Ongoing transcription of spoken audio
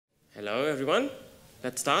Hello, everyone.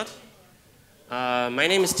 Let's start. My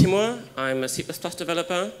name is Timur. I'm a C++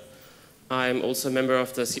 developer. I'm also a member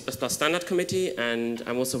of the C++ Standard Committee, and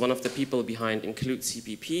I'm also one of the people behind Include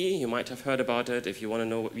CPP. You might have heard about it. If you want to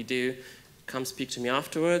know what we do, come speak to me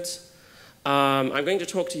afterwards. I'm going to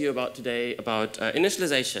talk to you today about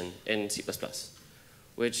initialization in C++,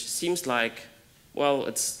 which seems like, well,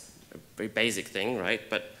 it's a very basic thing, right?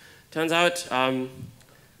 But turns out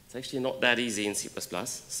it's actually not that easy in C++.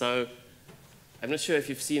 So I'm not sure if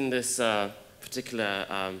you've seen this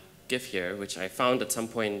particular GIF here, which I found at some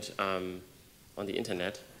point on the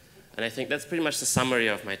internet. And I think that's pretty much the summary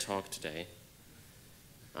of my talk today.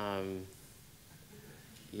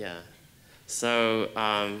 Yeah. So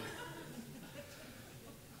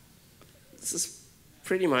this is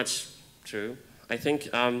pretty much true. I think,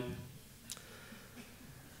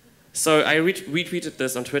 so I retweeted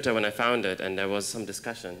this on Twitter when I found it, and there was some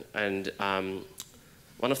discussion. And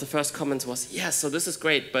one of the first comments was, yes, so this is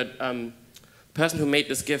great, but the person who made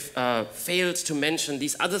this GIF failed to mention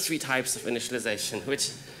these other 3 types of initialization,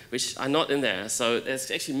 which are not in there. So it's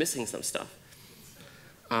actually missing some stuff.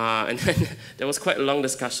 And then there was quite a long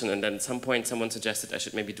discussion, and then at some point someone suggested I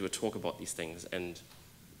should maybe do a talk about these things. And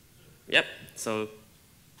yep, so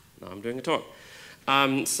now I'm doing a talk.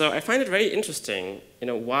 So I find it very interesting,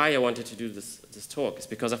 why I wanted to do this talk is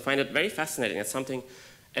because I find it very fascinating that something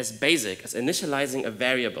as basic as initializing a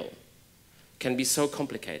variable can be so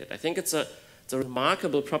complicated. I think it's a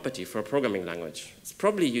remarkable property for a programming language. It's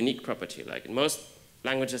probably a unique property. Like in most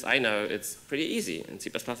languages I know, it's pretty easy, and C++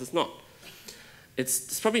 is not.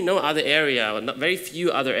 There's probably no other area, or not very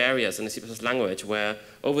few other areas in the C++ language where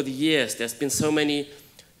over the years there's been so many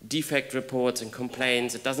defect reports and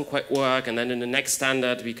complaints, it doesn't quite work, and then in the next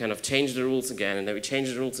standard we kind of change the rules again, and then we change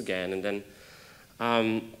the rules again, and then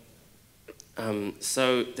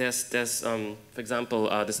so there's for example,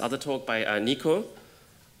 this other talk by Nico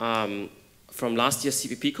from last year's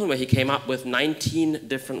CppIL, where he came up with 19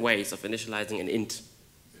 different ways of initializing an int.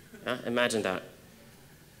 Imagine that.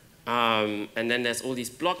 And then there's all these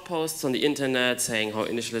blog posts on the internet saying how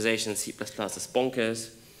initialization in C++ is bonkers.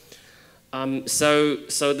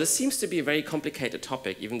 So this seems to be a very complicated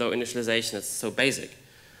topic, even though initialization is so basic.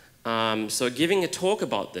 So giving a talk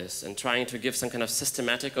about this and trying to give some kind of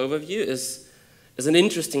systematic overview is an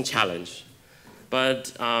interesting challenge.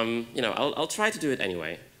 But I'll try to do it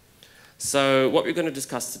anyway. So what we're going to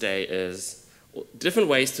discuss today is different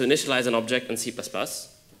ways to initialize an object in C++.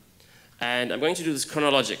 And I'm going to do this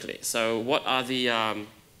chronologically. So what are the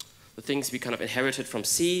things we kind of inherited from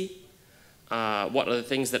C? What are the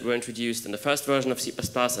things that were introduced in the first version of C++,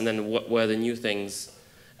 and then what were the new things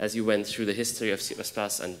as you went through the history of C++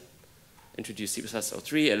 and introduced C++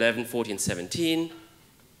 03, 11, 14, 17,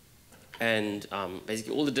 and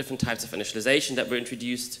basically all the different types of initialization that were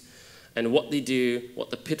introduced, and what they do, what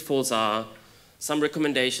the pitfalls are, some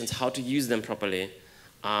recommendations, how to use them properly,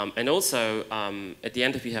 and also, at the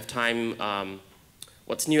end, if we have time,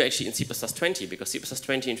 what's new actually in C++ 20, because C++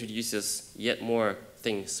 20 introduces yet more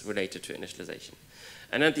things related to initialization.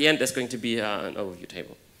 And at the end, there's going to be an overview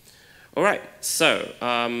table. All right, so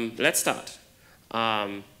let's start.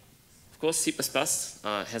 Of course, C++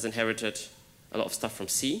 has inherited a lot of stuff from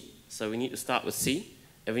C, so we need to start with C,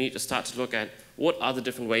 and we need to start to look at what are the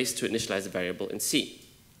different ways to initialize a variable in C.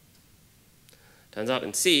 Turns out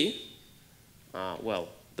in C, well,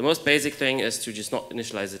 the most basic thing is to just not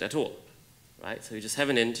initialize it at all. Right? So you just have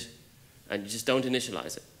an int, and you just don't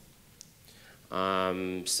initialize it.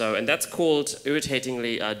 And that's called,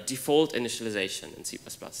 irritatingly, default initialization in C++.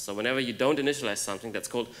 So whenever you don't initialize something, that's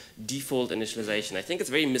called default initialization. I think it's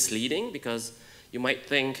very misleading, because you might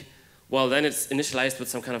think, well, then it's initialized with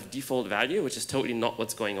some kind of default value, which is totally not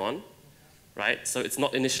what's going on. Right? So it's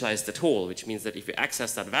not initialized at all, which means that if you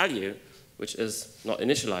access that value, which is not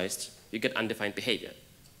initialized, you get undefined behavior.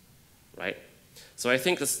 Right? So I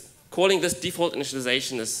think calling this default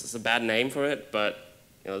initialization is a bad name for it, but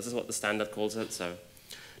this is what the standard calls it. So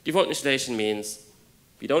default initialization means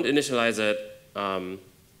if you don't initialize it,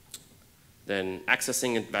 then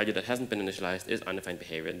accessing a value that hasn't been initialized is undefined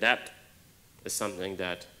behavior. And that is something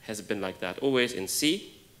that has been like that always in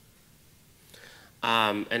C.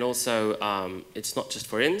 And also, it's not just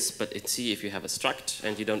for ints, but in C, if you have a struct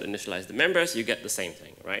and you don't initialize the members, you get the same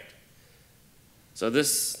thing, right? So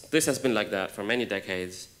this has been like that for many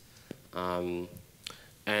decades. And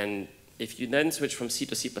if you then switch from C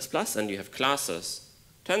to C++ and you have classes,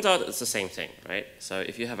 turns out it's the same thing, right? So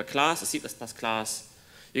if you have a class, a C++ class,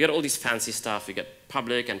 you get all these fancy stuff. You get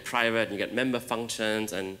public and private, and you get member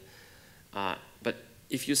functions. And but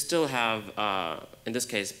if you still have, in this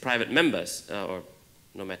case, private members, or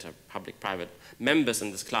no matter public, private, members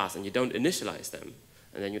in this class, and you don't initialize them,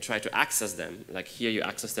 and then you try to access them, like here you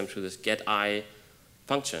access them through this getI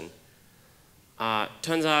function,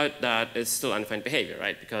 turns out that it's still undefined behavior,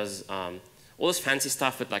 right? Because all this fancy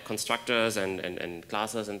stuff with like constructors and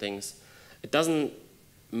classes and things, it doesn't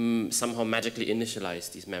somehow magically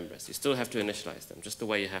initialize these members. You still have to initialize them, just the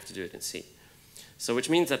way you have to do it in C. So which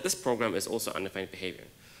means that this program is also undefined behavior.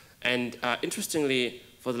 And interestingly,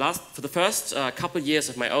 for the first couple years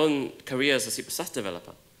of my own career as a C++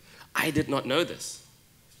 developer, I did not know this,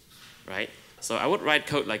 right? So I would write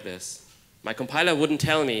code like this. My compiler wouldn't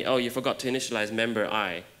tell me, oh, you forgot to initialize member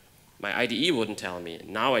I. My IDE wouldn't tell me.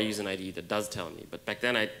 Now I use an IDE that does tell me. But back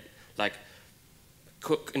then, in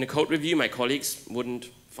a code review, my colleagues wouldn't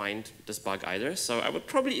find this bug either. So I would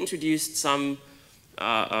probably introduce some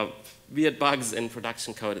weird bugs in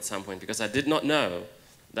production code at some point, because I did not know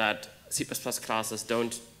that C++ classes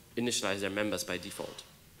don't initialize their members by default.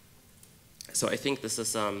 So I think this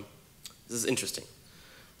is interesting.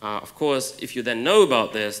 Of course, if you then know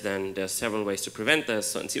about this, then there's several ways to prevent this.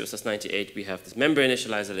 So in C++ 98, we have this member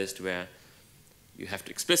initializer list where you have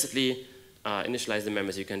to explicitly initialize the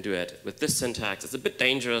members. You can do it with this syntax. It's a bit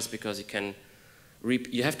dangerous because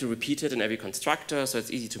you have to repeat it in every constructor, so it's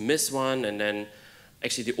easy to miss one. And then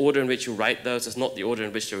actually the order in which you write those is not the order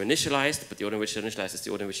in which they're initialized, but the order in which they're initialized is the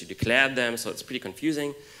order in which you declared them. So it's pretty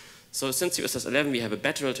confusing. So since C++ 11, we have a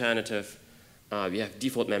better alternative. We have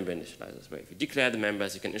default member initializers, where if you declare the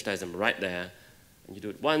members, you can initialize them right there, and you do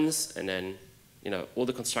it once, and then all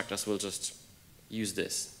the constructors will just use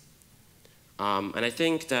this. And I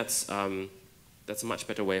think that's a much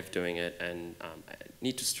better way of doing it. And I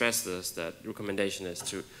need to stress this, that the recommendation is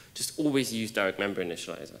to just always use direct member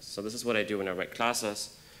initializers. So this is what I do when I write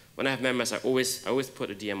classes. When I have members, I always put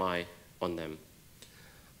a DMI on them,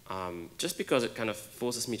 just because it kind of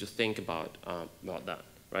forces me to think about that,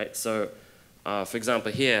 right? So. For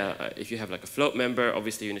example, here, if you have like a float member,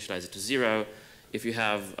 obviously you initialize it to 0. If you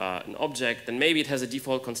have an object, then maybe it has a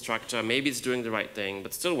default constructor, maybe it's doing the right thing,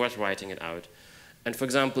 but still worth writing it out. And for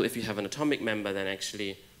example, if you have an atomic member, then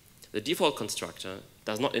actually the default constructor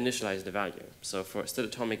does not initialize the value. So for still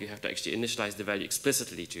atomic, you have to actually initialize the value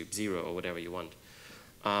explicitly to 0 or whatever you want.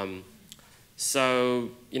 Not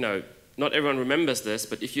everyone remembers this,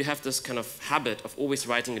 but if you have this kind of habit of always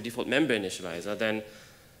writing a default member initializer, then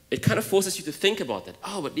it kind of forces you to think about that.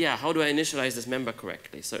 Oh, but yeah, how do I initialize this member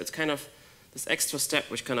correctly? So it's kind of this extra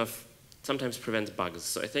step which kind of sometimes prevents bugs.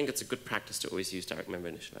 So I think it's a good practice to always use direct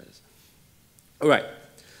member initializers. All right,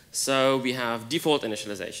 so we have default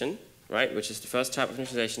initialization, right, which is the first type of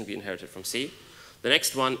initialization we inherited from C. The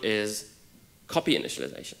next one is copy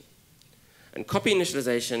initialization. And copy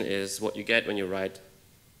initialization is what you get when you write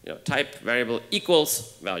type variable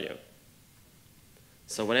equals value.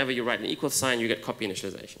 So whenever you write an equal sign, you get copy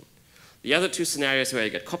initialization. The other two scenarios where you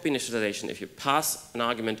get copy initialization, if you pass an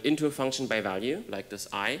argument into a function by value, like this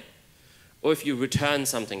I, or if you return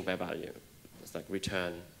something by value. It's like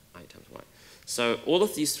return I times Y. So all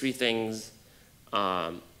of these three things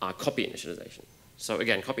are copy initialization. So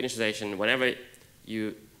again, copy initialization, whenever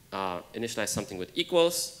you initialize something with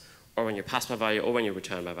equals, or when you pass by value, or when you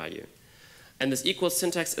return by value. And this equals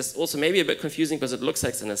syntax is also maybe a bit confusing because it looks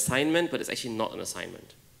like it's an assignment, but it's actually not an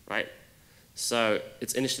assignment, right? So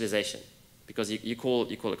it's initialization, because you call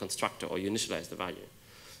a constructor or you initialize the value.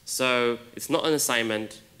 So it's not an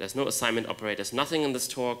assignment. There's no assignment operators. Nothing in this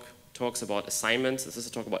talk talks about assignments. This is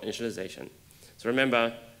a talk about initialization. So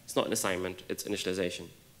remember, it's not an assignment. It's initialization.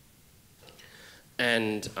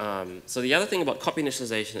 And so the other thing about copy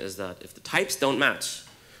initialization is that if the types don't match,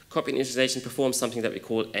 copy initialization performs something that we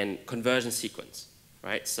call a conversion sequence,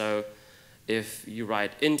 right? So if you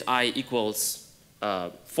write int I equals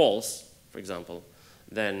false, for example,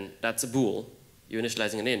 then that's a bool. You're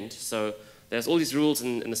initializing an int. So there's all these rules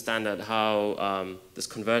in the standard how this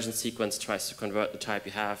conversion sequence tries to convert the type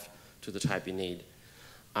you have to the type you need.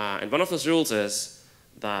 And one of those rules is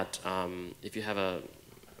that if you have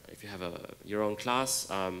your own class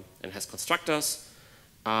and it has constructors,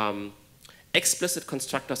 explicit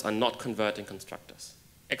constructors are not converting constructors.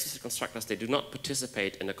 Explicit constructors, they do not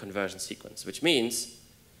participate in a conversion sequence, which means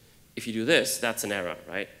if you do this, that's an error,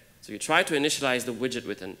 right? So you try to initialize the widget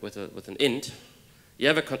with an int. You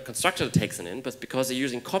have a constructor that takes an int, but because you're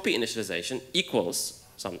using copy initialization equals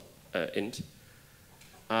some int,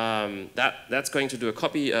 that's going to do a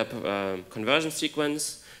copy conversion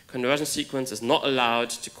sequence. Conversion sequence is not allowed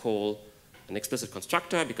to call an explicit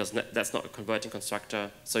constructor because that's not a converting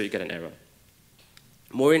constructor, so you get an error.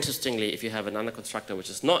 More interestingly, if you have another constructor which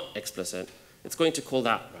is not explicit, it's going to call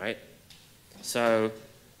that, right? So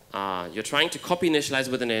you're trying to copy initialize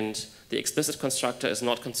with an int, the explicit constructor is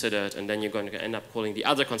not considered, and then you're going to end up calling the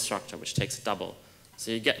other constructor, which takes a double.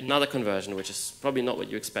 So you get another conversion, which is probably not what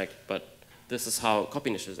you expect, but this is how copy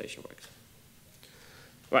initialization works.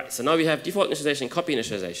 Right, so now we have default initialization and copy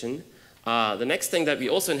initialization. The next thing that we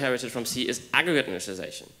also inherited from C is aggregate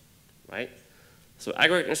initialization, right? So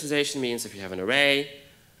aggregate initialization means if you have an array,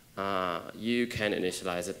 you can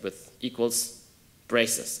initialize it with equals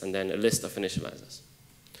braces and then a list of initializers.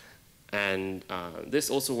 And this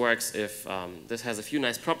also works if this has a few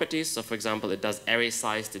nice properties. So for example, it does array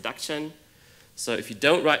size deduction. So if you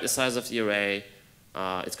don't write the size of the array,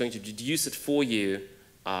 it's going to deduce it for you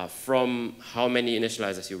from how many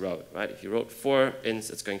initializers you wrote, right? If you wrote 4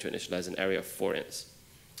 ints, it's going to initialize an array of 4 ints.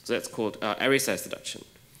 So that's called array size deduction.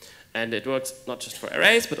 And it works not just for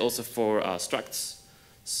arrays, but also for structs.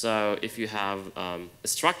 So if you have a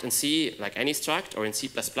struct in C, like any struct, or in C++,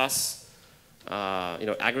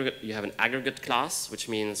 aggregate, you have an aggregate class, which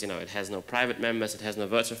means it has no private members, it has no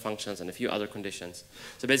virtual functions, and a few other conditions.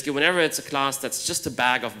 So basically, whenever it's a class that's just a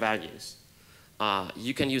bag of values,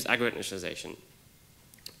 you can use aggregate initialization.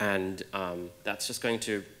 And that's just going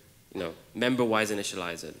to, member-wise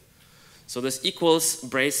initialize it. So this equals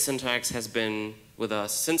brace syntax has been with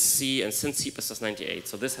us since C and since C++98.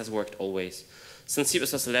 So this has worked always. Since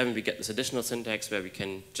C++11, we get this additional syntax where we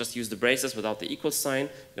can just use the braces without the equals sign.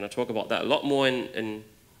 We're going to talk about that a lot more in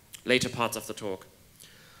later parts of the talk.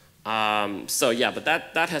 So yeah, but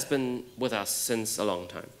that has been with us since a long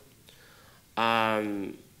time.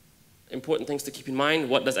 Important things to keep in mind.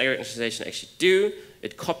 What does aggregate initialization actually do?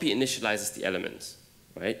 It copy initializes the elements,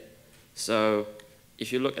 right? So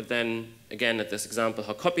if you look at then, again, at this example,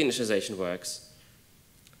 how copy initialization works,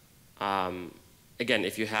 again,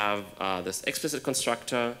 if you have this explicit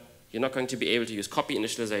constructor, you're not going to be able to use copy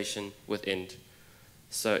initialization with int.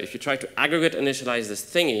 So if you try to aggregate initialize this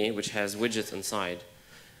thingy, which has widgets inside,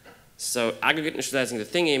 so aggregate initializing the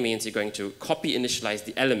thingy means you're going to copy initialize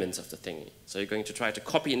the elements of the thingy. So you're going to try to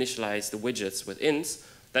copy initialize the widgets with ints.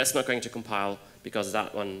 That's not going to compile because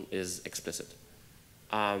that one is explicit.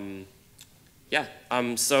 So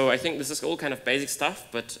I think this is all kind of basic stuff,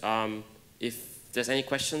 but if there's any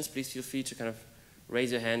questions, please feel free to kind of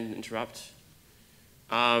raise your hand and interrupt.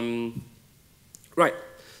 Right,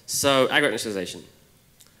 so aggregate initialization.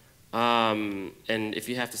 And if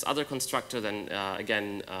you have this other constructor, then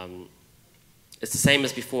again, it's the same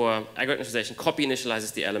as before. Aggregate initialization copy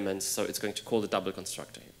initializes the elements, so it's going to call the double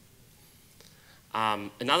constructor.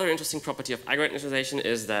 Another interesting property of aggregate initialization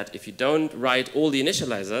is that if you don't write all the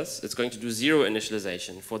initializers, it's going to do 0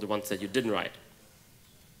 initialization for the ones that you didn't write.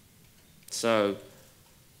 So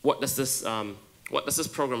what does this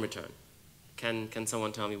program return? Can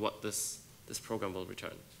someone tell me what this program will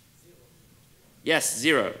return? 0. Yes,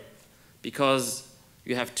 0. Because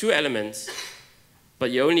you have 2 elements,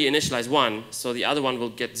 but you only initialize 1, so the other one will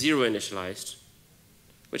get 0 initialized,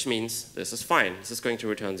 which means this is fine. This is going to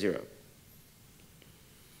return 0.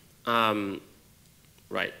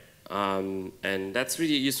 Right. And that's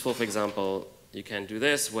really useful. For example, you can do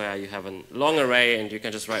this where you have a long array and you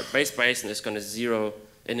can just write brace and it's going to 0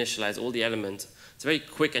 initialize all the elements. It's a very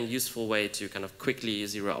quick and useful way to kind of quickly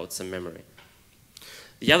 0 out some memory.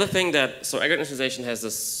 The other thing so aggregate initialization has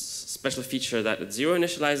this special feature that it 0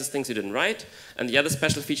 initializes things you didn't write, and the other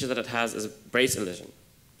special feature that it has is brace elision.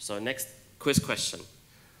 So next quiz question.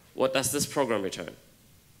 What does this program return?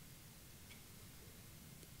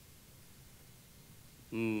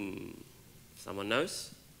 Someone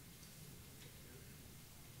knows?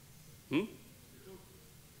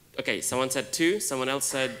 Okay, someone said 2, someone else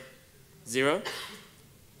said 0.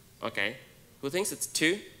 Okay, who thinks it's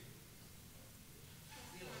 2?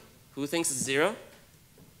 Who thinks it's 0?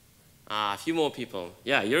 A few more people.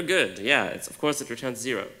 Yeah, you're good. Yeah, of course it returns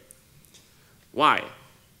 0. Why?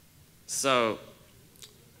 So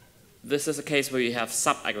this is a case where you have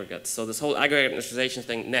sub-aggregates. So this whole aggregate initialization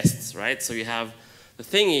thing nests, right? So you have the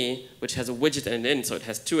thingy, which has a widget and an int, so it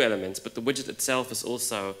has 2 elements, but the widget itself is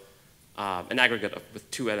also an aggregate with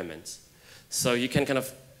 2 elements. So you can kind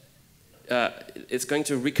of, it's going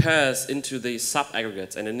to recurse into the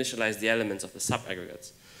sub-aggregates and initialize the elements of the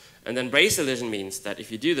sub-aggregates. And then brace elision means that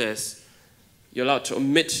if you do this, you're allowed to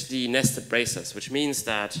omit the nested braces, which means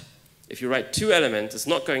that if you write 2 elements, it's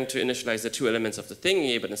not going to initialize the 2 elements of the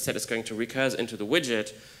thingy, but instead it's going to recurse into the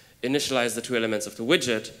widget, initialize the 2 elements of the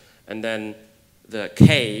widget, and then the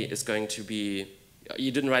k is going to be,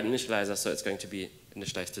 you didn't write an initializer, so it's going to be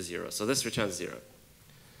initialized to 0. So this returns 0.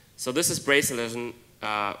 So this is brace elision,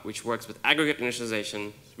 which works with aggregate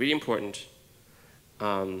initialization. It's really important.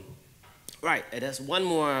 Right, it has one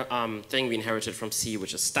more thing we inherited from C,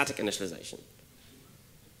 which is static initialization.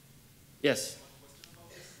 Yes.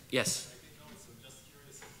 Yes.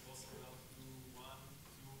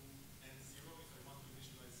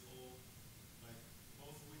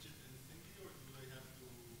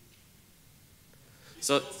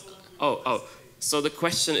 So, so the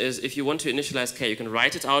question is, if you want to initialize k, you can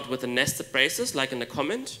write it out with the nested braces, like in the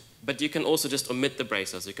comment, but you can also just omit the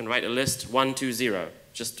braces. You can write a list 1, 2, 0,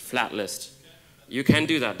 just flat list. You can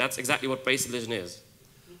do that. That's exactly what brace elision is.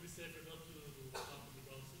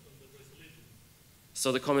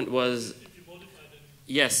 So the comment was,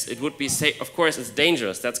 yes, it would be safe. Of course, it's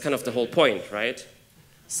dangerous. That's kind of the whole point, right?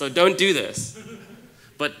 So don't do this.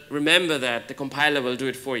 But remember that the compiler will do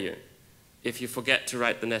it for you. If you forget to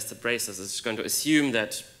write the nested braces, it's going to assume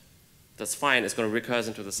that that's fine. It's going to recurse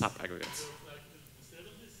into the sub-aggregates.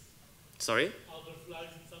 Sorry? Are there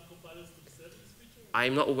flags in some compilers to disable this feature?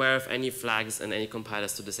 I'm not aware of any flags in any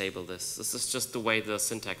compilers to disable this. This is just the way the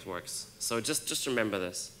syntax works. So just remember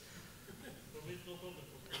this. For me, it's no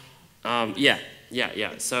problem.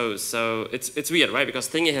 Yeah. So it's weird, right? Because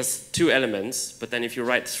thingy has 2 elements, but then if you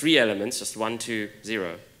write 3 elements, just 1, 2,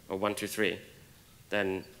 0, or 1, 2, 3,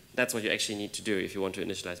 then that's what you actually need to do if you want to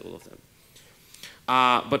initialize all of them.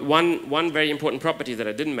 But one very important property that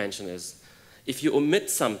I didn't mention is, if you omit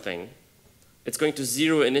something, it's going to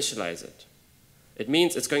 0 initialize it. It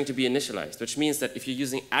means it's going to be initialized, which means that if you're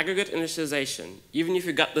using aggregate initialization, even if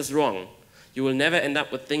you got this wrong, you will never end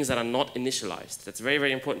up with things that are not initialized. That's very,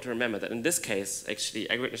 very important to remember that in this case, actually,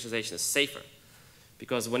 aggregate initialization is safer.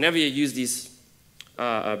 Because whenever you use these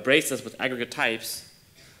braces with aggregate types,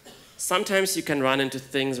 sometimes you can run into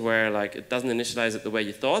things where like it doesn't initialize it the way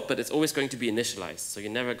you thought, but it's always going to be initialized. So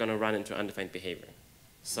you're never going to run into undefined behavior.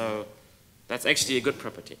 So that's actually a good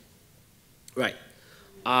property. Right.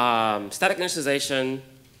 Static initialization.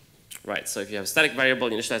 Right. So if you have a static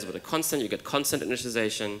variable, you initialize it with a constant, you get constant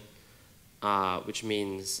initialization, which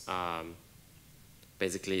means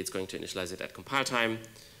basically it's going to initialize it at compile time.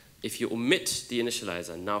 If you omit the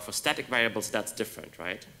initializer, now for static variables, that's different,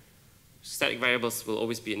 right? Static variables will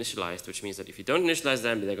always be initialized, which means that if you don't initialize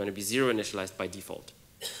them, they're going to be 0 initialized by default.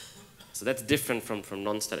 So that's different from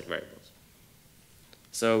non-static variables.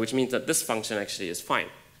 So which means that this function actually is fine.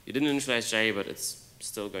 You didn't initialize j, but it's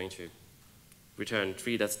still going to return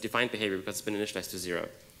 3. That's defined behavior because it's been initialized to 0.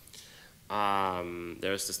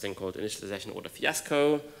 There's this thing called initialization order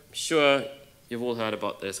fiasco. I'm sure you've all heard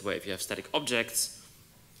about this, where if you have static objects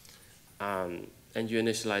and you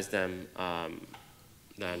initialize them,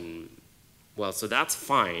 then well, so that's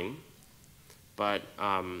fine, but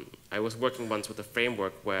I was working once with a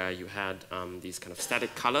framework where you had these kind of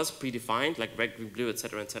static colors predefined, like red, green, blue,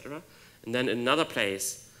 etc., etc. And then in another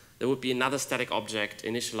place, there would be another static object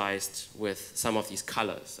initialized with some of these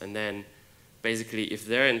colors. And then basically, if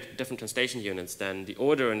they're in different translation units, then the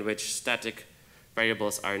order in which static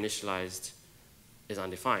variables are initialized is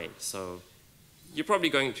undefined. So you're probably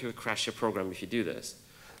going to crash your program if you do this.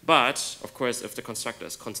 But, of course, if the constructor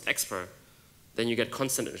is const expr, then you get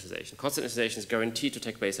constant initialization. Constant initialization is guaranteed to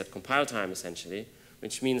take place at compile time, essentially,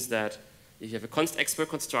 which means that if you have a const expr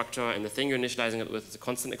constructor and the thing you're initializing it with is a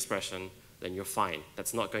constant expression, then you're fine.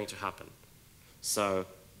 That's not going to happen. So,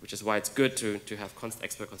 which is why it's good to have const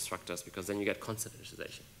expr constructors, because then you get constant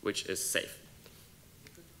initialization, which is safe.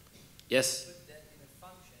 Yes? Put that in a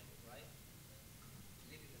function, right?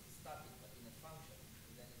 Leave it as static, but in a function,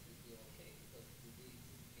 then it will be okay, because it will be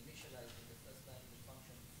initialized the first time the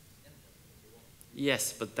function enters.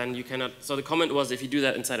 Yes, but then you cannot, so the comment was if you do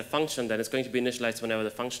that inside a function, then it's going to be initialized whenever the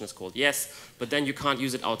function is called. Yes, but then you can't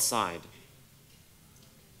use it outside.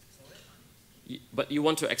 But you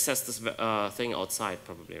want to access this thing outside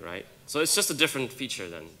probably, right? So it's just a different feature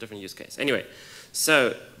then, different use case. Anyway,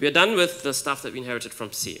 so we're done with the stuff that we inherited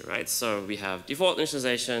from C, right? So we have default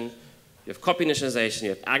initialization, you have copy initialization, you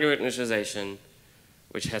have aggregate initialization,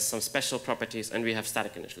 which has some special properties, and we have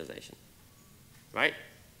static initialization, right?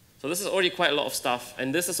 So this is already quite a lot of stuff,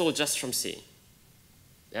 and this is all just from C.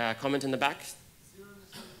 Comment in the back?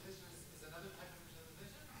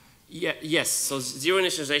 Yeah, yes, so zero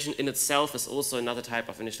initialization in itself is also another type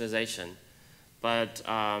of initialization, but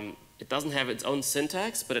it doesn't have its own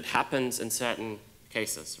syntax, but it happens in certain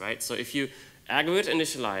cases, right? So if you aggregate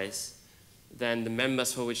initialize, then the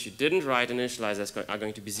members for which you didn't write initializers are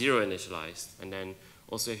going to be 0 initialized, and then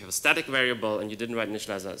also if you have a static variable and you didn't write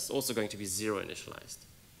initializer, it's also going to be 0 initialized.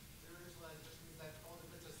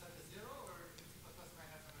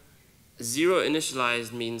 Zero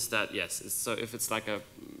initialized means that, yes, so if it's like a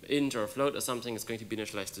int or a float or something, it's going to be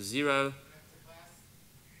initialized to 0.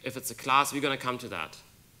 If it's a class, we're going to come to that.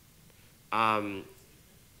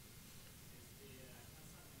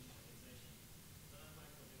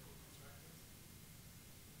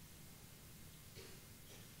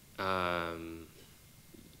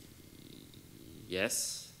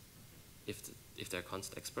 Yes, if they're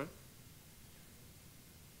const expr.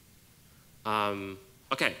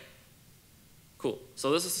 Okay, cool.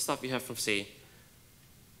 So this is the stuff we have from C,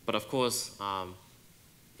 but of course,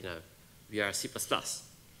 you know, we are C++.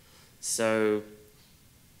 So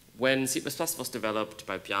when C++ was developed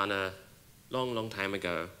by Bjarne long time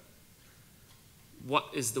ago, what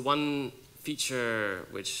is the one feature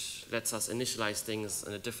which lets us initialize things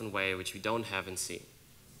in a different way which we don't have in C?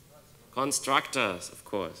 Constructors, of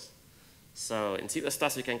course. So in C++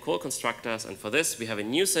 we can call constructors, and for this we have a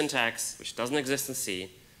new syntax which doesn't exist in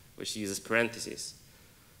C, which uses parentheses.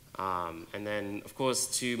 And then, of course,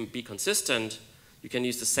 to be consistent, you can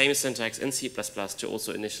use the same syntax in C++ to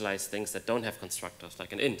also initialize things that don't have constructors,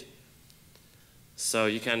 like an int. So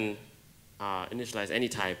you can initialize any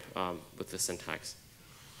type with this syntax.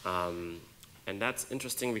 And that's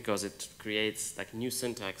interesting because it creates like new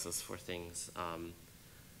syntaxes for things,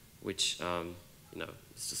 which you know,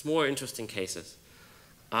 it's just more interesting cases.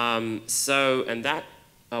 And that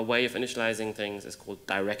way of initializing things is called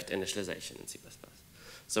direct initialization in C++.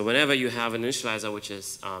 So whenever you have an initializer which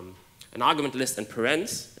is an argument list in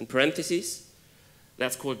parentheses,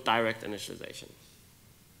 that's called direct initialization.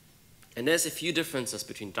 And there's a few differences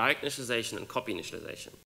between direct initialization and copy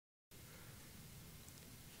initialization.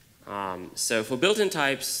 So for built-in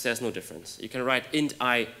types, there's no difference. You can write int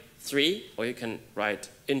I 3, or you can write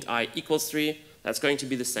int I equals 3. That's going to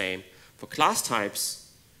be the same. For class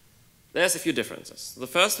types, there's a few differences. The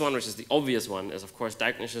first one, which is the obvious one, is of course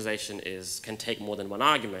direct initialization can take more than one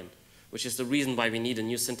argument, which is the reason why we need a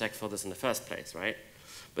new syntax for this in the first place, right?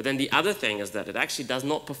 But then the other thing is that it actually does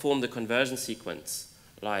not perform the conversion sequence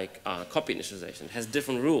like copy initialization. It has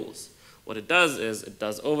different rules. What it does is it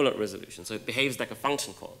does overload resolution, so it behaves like a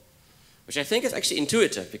function call, which I think is actually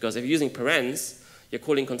intuitive, because if you're using parens, you're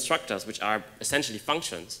calling constructors, which are essentially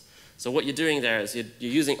functions. So what you're doing there is you're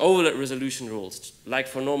using overload resolution rules, like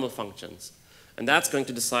for normal functions. And that's going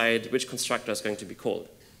to decide which constructor is going to be called.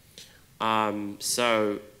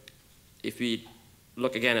 So if we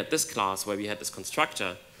look again at this class where we had this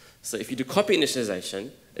constructor, so if you do copy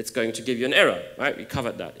initialization, it's going to give you an error, right? We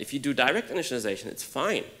covered that. If you do direct initialization, it's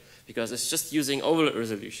fine, because it's just using overload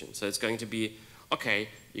resolution. So it's going to be, okay,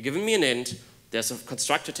 you're giving me an int, there's a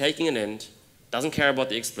constructor taking an int, doesn't care about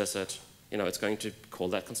the explicit, you know, it's going to call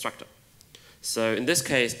that constructor. So in this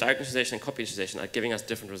case, direct initialization and copy initialization are giving us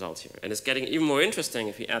different results here. And it's getting even more interesting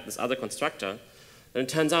if we add this other constructor. Then it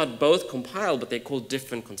turns out both compile, but they call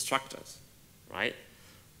different constructors, right?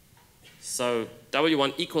 So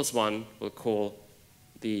w1 equals 1 will call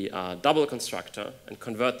the double constructor and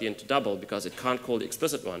convert the int to double, because it can't call the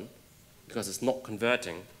explicit one, because it's not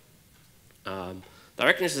converting.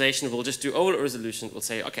 Direct initialization will just do overload resolution. It will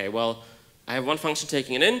say, okay, well, I have one function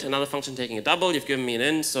taking an int, another function taking a double. You've given me an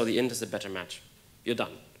int, so the int is a better match. You're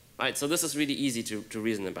done, right? So this is really easy to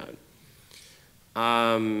reason about.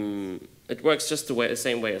 It works just the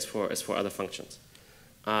same way as for other functions.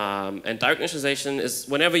 And direct initialization is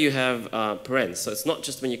whenever you have parens. So it's not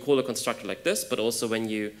just when you call a constructor like this, but also when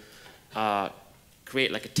you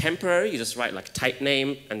create like a temporary. You just write like type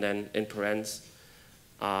name and then in parens.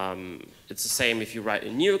 It's the same if you write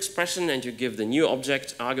a new expression and you give the new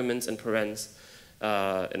object arguments in parens.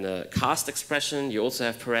 In a cast expression, you also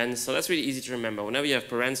have parens. So that's really easy to remember. Whenever you have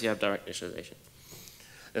parens, you have direct initialization.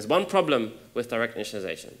 There's one problem with direct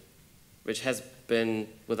initialization, which has been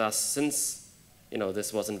with us since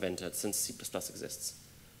this was invented, since C++ exists.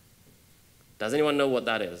 Does anyone know what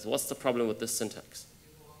that is? What's the problem with this syntax?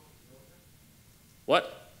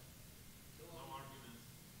 What?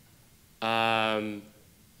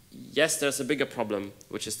 Yes, there's a bigger problem,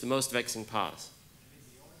 which is the most vexing part.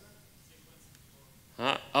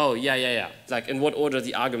 Huh? Oh, yeah. Like in what order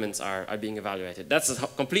the arguments are being evaluated. That's a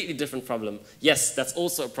completely different problem. Yes, that's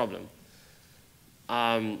also a problem.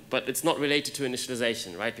 But it's not related to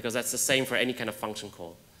initialization, right? Because that's the same for any kind of function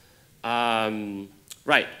call.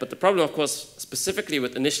 Right, but the problem, of course, specifically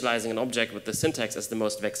with initializing an object with the syntax is the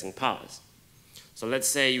most vexing part. So let's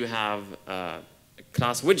say you have a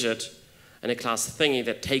class widget and a class thingy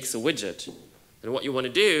that takes a widget. And what you want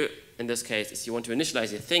to do in this case is you want to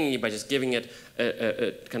initialize your thingy by just giving it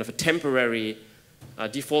a kind of a temporary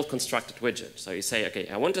default constructed widget. So you say, okay,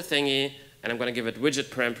 I want a thingy, and I'm going to give it widget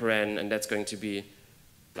paren, and that's going to be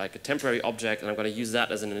like a temporary object, and I'm going to use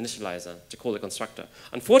that as an initializer to call the constructor.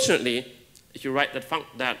 Unfortunately, if you write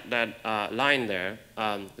that line there,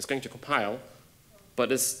 it's going to compile,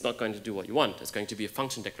 but it's not going to do what you want. It's going to be a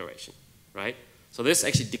function declaration, right? So this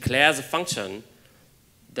actually declares a function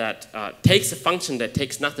that takes a function that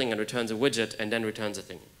takes nothing and returns a widget and then returns a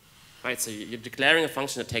thing. right? So you're declaring a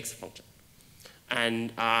function that takes a function.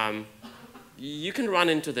 And you can run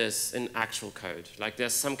into this in actual code. Like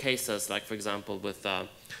there's some cases, like for example, with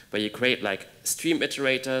where you create like stream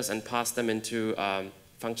iterators and pass them into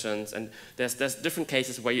functions. And there's different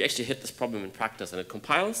cases where you actually hit this problem in practice and it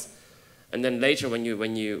compiles. And then later when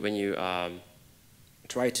you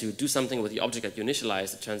try to do something with the object that you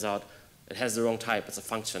initialize, it turns out it has the wrong type. It's a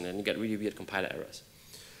function, and you get really weird compiler errors.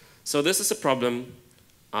 So this is a problem.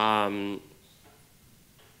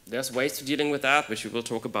 There's ways to dealing with that, which we will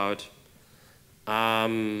talk about.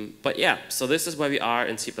 But yeah, so this is where we are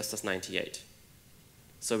in C++ 98.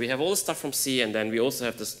 So we have all the stuff from C, and then we also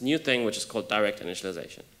have this new thing which is called direct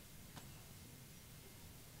initialization.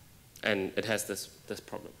 And it has this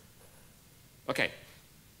problem. Okay,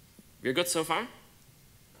 we're good so far?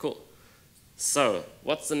 Cool. So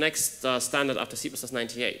what's the next standard after C++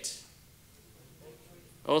 98?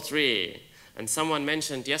 03. And someone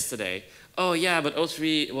mentioned yesterday, oh yeah, but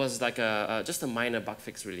 03 was like just a minor bug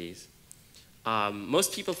fix release.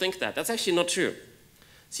 Most people think that. That's actually not true.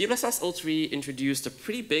 C++ 03 introduced a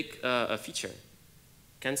pretty big feature.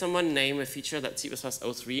 Can someone name a feature that C++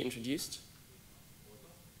 03 introduced?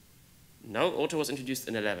 No, auto was introduced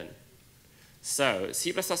in 11. So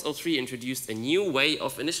C++ 03 introduced a new way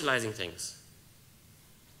of initializing things.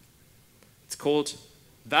 It's called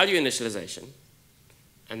value initialization.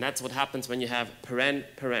 And that's what happens when you have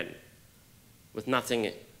paren with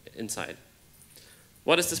nothing inside.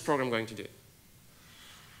 What is this program going to do?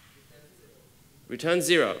 Return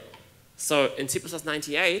 0. So in C++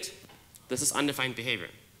 98, this is undefined behavior.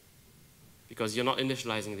 Because you're not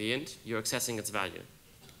initializing the int, you're accessing its value.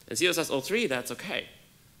 In C++ 03, that's okay.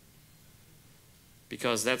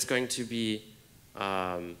 Because that's going to be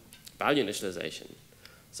value initialization.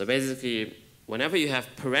 So basically, whenever you have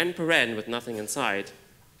paren with nothing inside,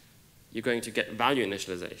 you're going to get value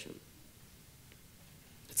initialization.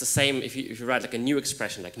 It's the same if you write like a new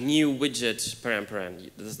expression, like new widget paren.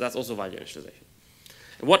 That's also value initialization.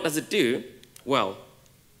 And what does it do? Well,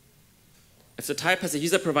 if the type has a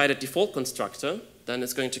user-provided default constructor, then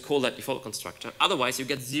it's going to call that default constructor. Otherwise, you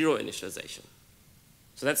get 0 initialization.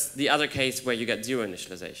 So that's the other case where you get 0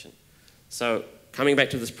 initialization. So coming back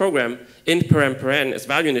to this program, int paren is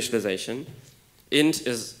value initialization. Int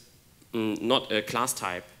is not a class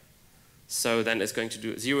type. So then it's going to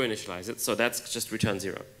do 0 initialize it. So that's just return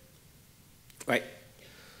 0. Right.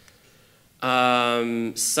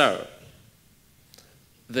 So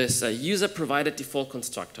this user-provided default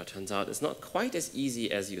constructor, turns out, is not quite as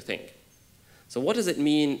easy as you think. So what does it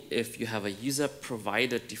mean if you have a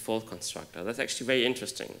user-provided default constructor? That's actually very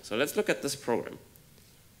interesting. So let's look at this program.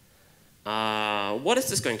 What is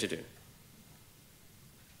this going to do?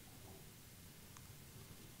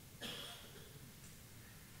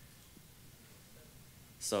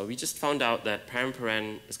 So we just found out that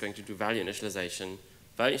paren is going to do value initialization.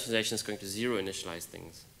 Value initialization is going to 0 initialize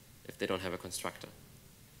things if they don't have a constructor.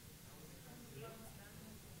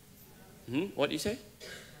 What do you say?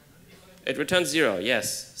 It returns 0,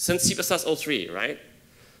 yes, since C++ 03, right?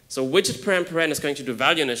 So widget paren is going to do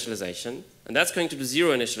value initialization, and that's going to do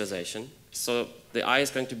 0 initialization. So the I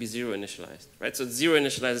is going to be 0 initialized, right? So 0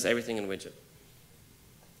 initializes everything in widget.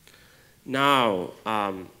 Now,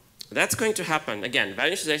 that's going to happen. Again,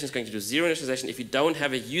 value initialization is going to do 0 initialization if you don't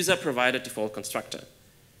have a user-provided default constructor.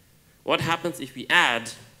 What happens if we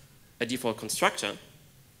add a default constructor?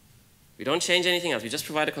 We don't change anything else. We just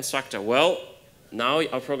provide a constructor. Well, now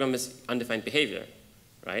our program is undefined behavior,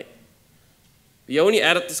 right? We only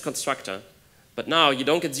added this constructor, but now you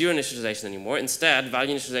don't get 0 initialization anymore. Instead,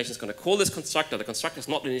 value initialization is going to call this constructor. The constructor is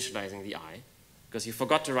not initializing the I, because you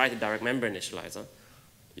forgot to write a direct member initializer.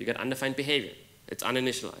 You get undefined behavior. It's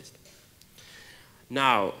uninitialized.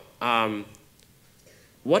 Now,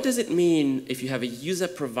 what does it mean if you have a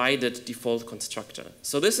user-provided default constructor?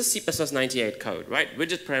 So this is C++ 98 code, right?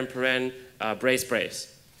 Widget paren,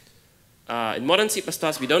 brace. In modern C++,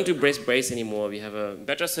 we don't do brace anymore. We have a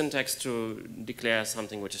better syntax to declare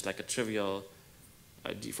something which is like a trivial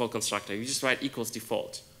default constructor. You just write equals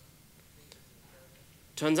default.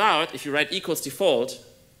 Turns out, if you write equals default,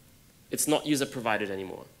 it's not user-provided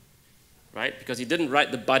anymore, right? Because you didn't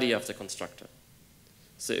write the body of the constructor.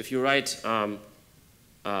 So if you write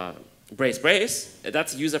brace,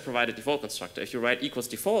 that's a user-provided default constructor. If you write equals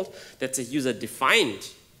default, that's a user-defined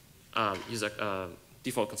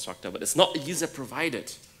default constructor, but it's not a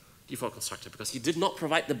user-provided default constructor because you did not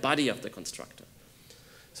provide the body of the constructor.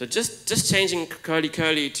 So just changing curly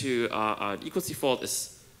to equals default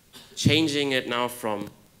is changing it now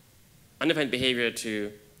from undefined behavior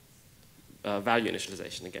to value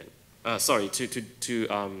initialization again. Sorry, to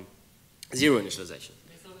 0 initialization.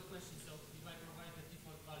 So the question,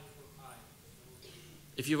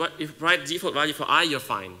 If you provide default value for I, you're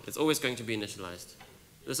fine. It's always going to be initialized.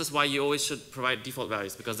 This is why you always should provide default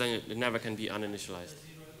values, because then it never can be uninitialized.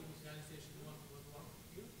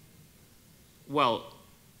 Well,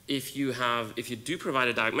 if you do provide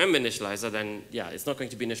a direct member initializer, then yeah, it's not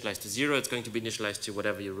going to be initialized to 0. It's going to be initialized to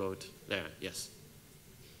whatever you wrote there. Yes,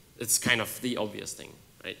 it's kind of the obvious thing,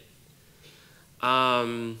 right?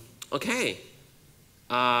 Okay,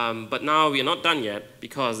 but now we are not done yet,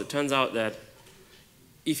 because it turns out that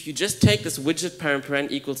if you just take this widget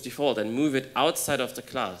parent equals default and move it outside of the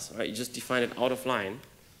class, right? You just define it out of line.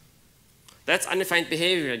 That's undefined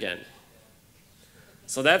behavior again.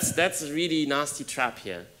 So that's a really nasty trap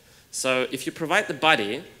here. So if you provide the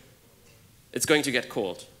body, it's going to get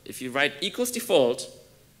called. If you write equals default,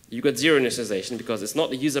 you get 0 initialization because it's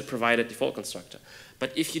not the user provided default constructor.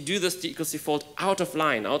 But if you do this equals default out of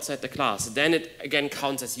line, outside the class, then it again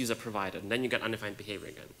counts as user provided, and then you get undefined behavior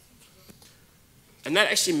again. And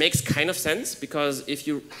that actually makes kind of sense, because if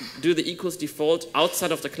you do the equals default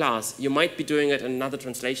outside of the class, you might be doing it in another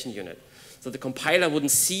translation unit. So the compiler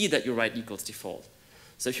wouldn't see that you write equals default.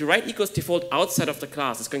 So if you write equals default outside of the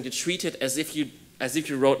class, it's going to treat it as if you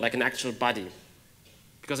wrote like an actual body,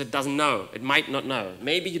 because it doesn't know. It might not know.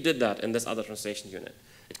 Maybe you did that in this other translation unit.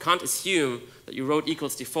 It can't assume that you wrote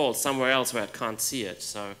equals default somewhere else where it can't see it.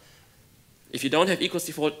 So if you don't have equals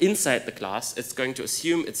default inside the class, it's going to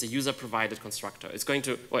assume it's a user-provided constructor. It's going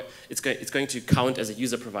to count as a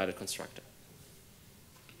user-provided constructor.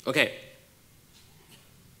 Okay.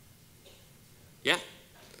 Yeah.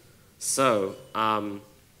 So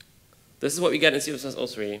this is what we get in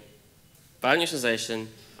C++03. Value initialization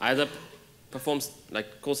either performs,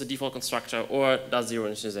 like, calls the default constructor or does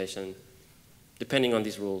 0 initialization, depending on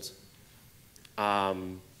these rules.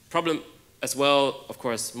 Problem as well, of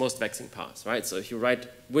course, most vexing parts, right? So if you write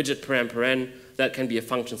widget paren, that can be a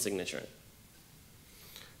function signature.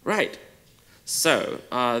 Right. So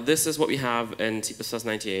this is what we have in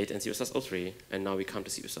C++98 and C++03, and now we come to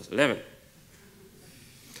C++11.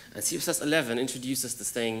 And C++11 introduces this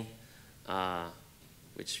thing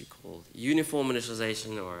which we call uniform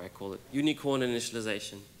initialization, or I call it unicorn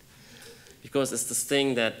initialization, because it's this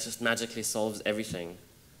thing that just magically solves everything.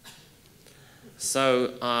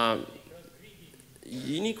 So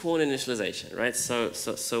unicorn initialization, right? So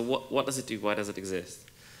what does it do? Why does it exist?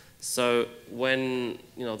 So when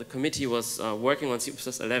the committee was working on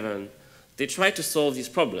C++11, they tried to solve these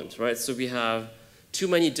problems, right? So we have too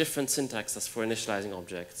many different syntaxes for initializing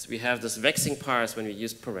objects. We have this vexing parse when we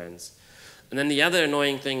use parens. And then the other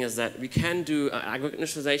annoying thing is that we can do aggregate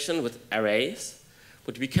initialization with arrays,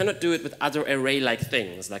 but we cannot do it with other array-like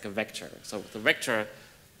things, like a vector. So with a vector,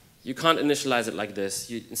 you can't initialize it like this.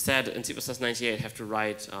 You instead, in C++98, have to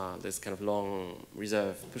write this kind of long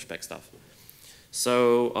reserve pushback stuff.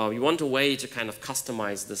 So we want a way to kind of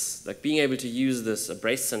customize this, like being able to use this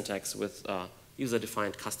brace syntax with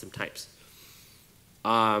user-defined custom types.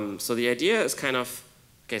 So the idea is kind of,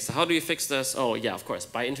 okay, so how do you fix this? Oh, yeah, of course,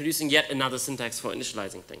 by introducing yet another syntax for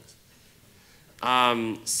initializing things.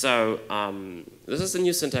 This is the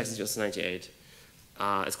new syntax in C++98.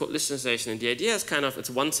 It's called initialization, and the idea is kind of, it's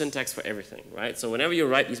one syntax for everything, right? So whenever you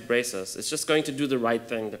write these braces, it's just going to do the right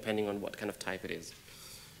thing depending on what kind of type it is.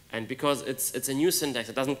 And because it's a new syntax,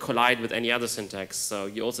 it doesn't collide with any other syntax, so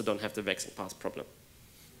you also don't have the vexing parse problem.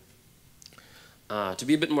 To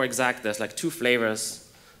be a bit more exact, there's like 2 flavors.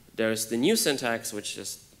 There's the new syntax, which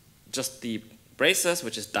is just the braces,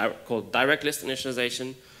 which is called direct list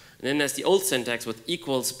initialization. And then there's the old syntax with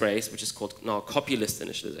equals brace, which is called now copy list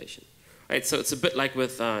initialization. Right? So it's a bit like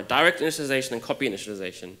with direct initialization and copy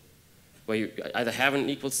initialization, where you either have an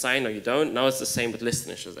equal sign or you don't. Now it's the same with list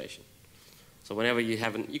initialization. So whenever you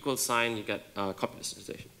have an equal sign, you get copy list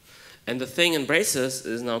initialization. And the thing in braces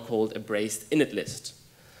is now called a braced init list.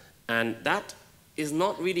 And that is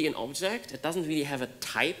not really an object. It doesn't really have a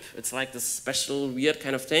type. It's like this special weird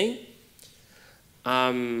kind of thing.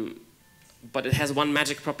 But it has one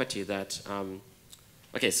magic property that,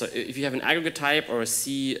 okay, so if you have an aggregate type or a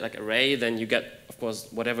C like array, then you get, of course,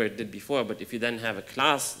 whatever it did before. But if you then have a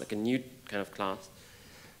class, like a new kind of class,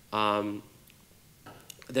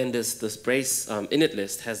 then this brace init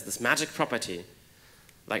list has this magic property.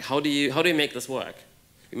 Like how do you make this work?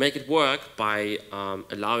 You make it work by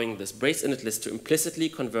allowing this brace init list to implicitly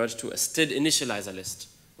convert to a std initializer list,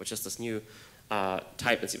 which is this new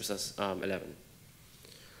type in C++11.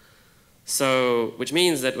 So, which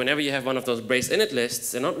means that whenever you have one of those brace init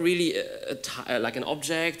lists, they're not really like an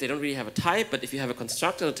object, they don't really have a type, but if you have a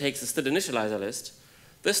constructor that takes a std initializer list,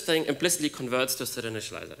 this thing implicitly converts to a std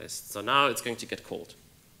initializer list. So now it's going to get called.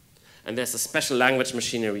 And there's a special language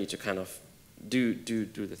machinery to kind of do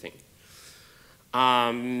the thing.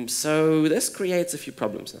 So this creates a few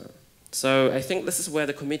problems now. So I think this is where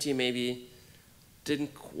the committee maybe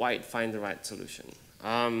didn't quite find the right solution.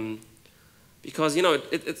 Because, you know,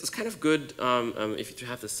 it's kind of good if you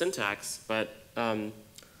have the syntax, but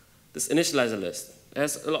this initializer list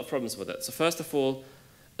has a lot of problems with it. So first of all,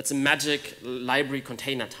 it's a magic library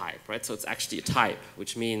container type, right? So it's actually a type,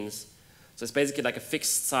 which means, so it's basically like a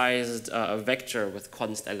fixed-sized vector with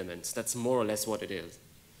const elements. That's more or less what it is.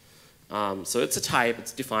 So it's a type,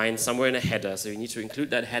 it's defined somewhere in a header, so you need to include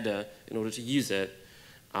that header in order to use it.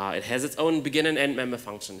 It has its own begin and end member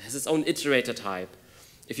function, it has its own iterator type.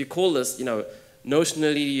 If you call this, you know,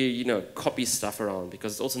 notionally, you know, copy stuff around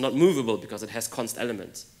because it's also not movable because it has const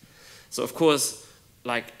elements. So of course,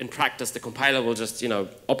 like in practice, the compiler will just, you know,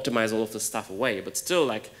 optimize all of this stuff away, but still,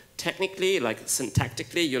 like technically, like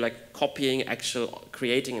syntactically, you're like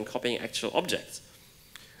creating and copying actual objects.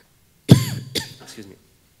 Excuse me.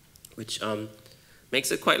 Which makes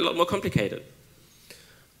it quite a lot more complicated.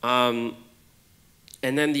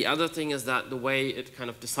 And then the other thing is that the way it kind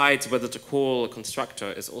of decides whether to call a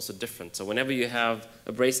constructor is also different. So whenever you have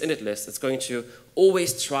a brace init list, it's going to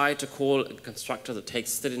always try to call a constructor that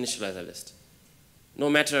takes the initializer list, no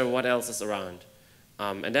matter what else is around.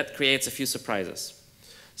 And that creates a few surprises.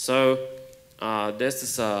 So there's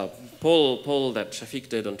this poll that Shafiq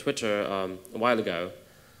did on Twitter a while ago,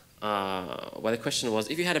 where the question was,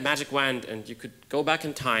 if you had a magic wand and you could go back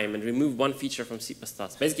in time and remove one feature from C++,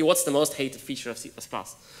 basically what's the most hated feature of C++?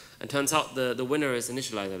 And turns out the winner is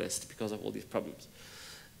initializer list because of all these problems.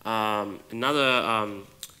 Another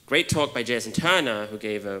great talk by Jason Turner, who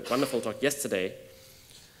gave a wonderful talk yesterday.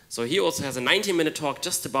 So he also has a 90-minute talk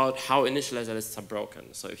just about how initializer lists are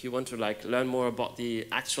broken. So if you want to like learn more about the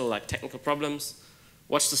actual like technical problems,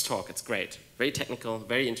 watch this talk. It's great, very technical,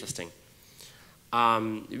 very interesting.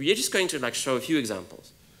 We're just going to like show a few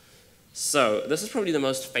examples. So this is probably the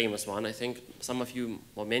most famous one. I think some of you,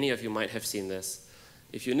 or many of you might have seen this.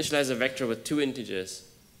 If you initialize a vector with 2 integers,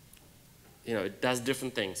 you know, it does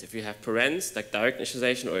different things. If you have parens, like direct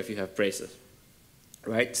initialization, or if you have braces,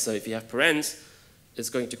 right? So if you have parens, it's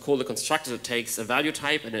going to call the constructor that takes a value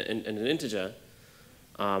type and an integer.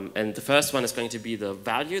 And the first one is going to be the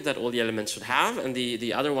value that all the elements should have, and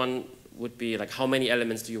the other one would be like how many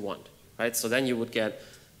elements do you want? Right? So then you would get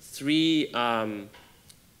 3,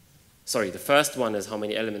 sorry, the first one is how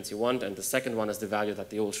many elements you want, and the second one is the value that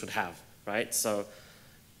they all should have, right? So,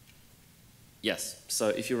 yes, so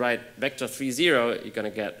if you write vector 3, 0, you're going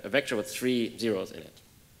to get a vector with 3 zeros in it.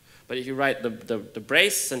 But if you write the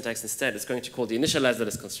brace syntax instead, it's going to call the initializer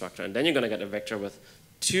list constructor, and then you're going to get a vector with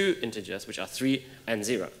 2 integers, which are 3 and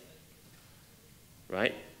 0,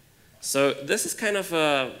 right? So this is kind of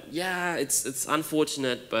a, yeah, it's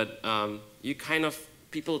unfortunate, but you kind of,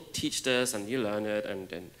 people teach this and you learn it,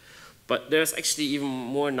 but there's actually even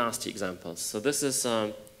more nasty examples. So this is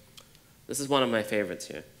one of my favorites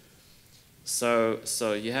here.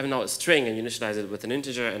 So you have now a string and you initialize it with an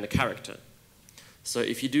integer and a character. So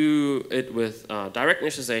if you do it with direct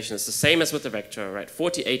initialization, it's the same as with the vector, right?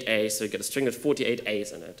 48A, so you get a string with 48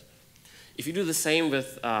 A's in it. If you do the same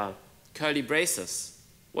with curly braces,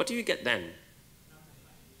 what do you get then?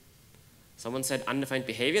 Someone said undefined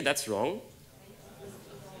behavior. That's wrong.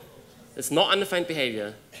 It's not undefined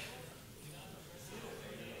behavior.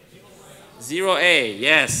 0A,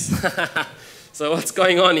 yes. So what's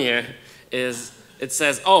going on here is it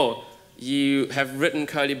says, oh, you have written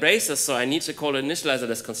curly braces, so I need to call an initializer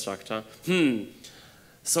list constructor.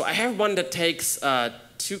 So I have one that takes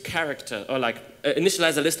 2 characters, or like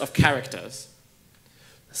initialize a list of characters.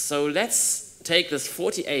 So let's take this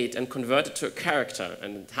 48 and convert it to a character,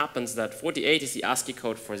 and it happens that 48 is the ASCII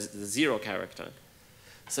code for the 0 character.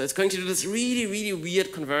 So it's going to do this really, really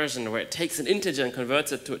weird conversion where it takes an integer and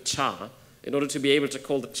converts it to a char in order to be able to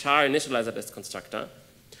call the char initializer list constructor.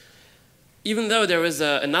 Even though there is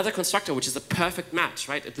another constructor which is a perfect match,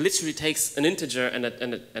 right? It literally takes an integer and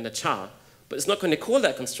a char, but it's not going to call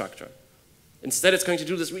that constructor. Instead, it's going to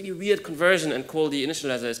do this really weird conversion and call the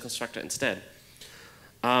initializer list constructor instead.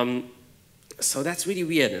 So that's really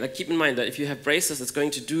weird. And like, keep in mind that if you have braces, it's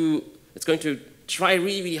going to try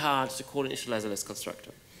really, really hard to call an initializer list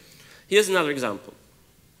constructor. Here's another example.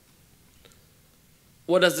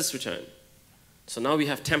 What does this return? So now we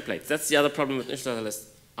have templates. That's the other problem with initializer list.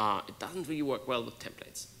 It doesn't really work well with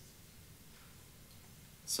templates.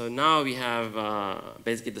 So now we have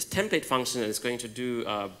basically this template function that is going to do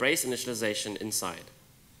brace initialization inside.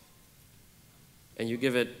 And you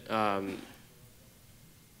give it,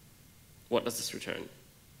 what does this return?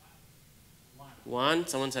 1.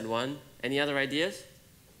 Someone said 1. Any other ideas?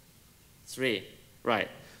 3. Right.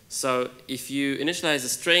 So if you initialize a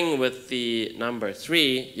string with the number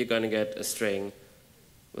 3, you're going to get a string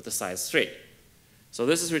with the size 3. So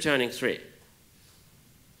this is returning 3.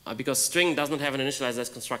 Because string does not have an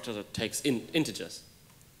initialized constructor that takes integers.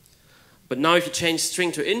 But now if you change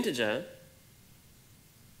string to integer,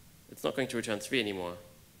 it's not going to return 3 anymore,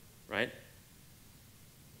 right?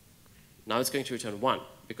 Now it's going to return 1,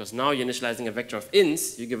 because now you're initializing a vector of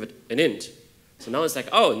ints, you give it an int. So now it's like,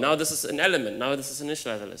 oh, now this is an element, now this is an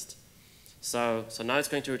initializer list. So now it's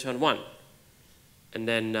going to return 1. And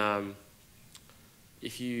then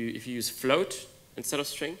if you use float instead of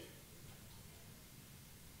string,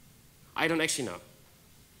 I don't actually know.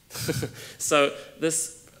 So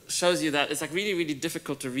this shows you that it's like really, really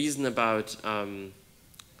difficult to reason about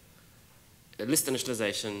list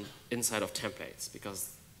initialization inside of templates,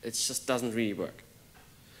 because it just doesn't really work.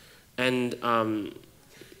 And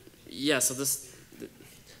yeah, so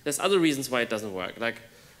there's other reasons why it doesn't work. Like,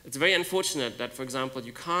 it's very unfortunate that, for example,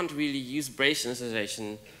 you can't really use brace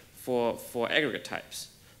initialization for aggregate types.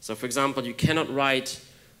 So for example, you cannot write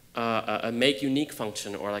a make unique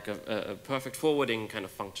function or like a perfect forwarding kind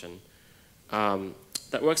of function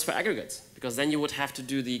that works for aggregates, because then you would have to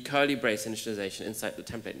do the curly brace initialization inside the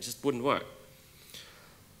template. It just wouldn't work.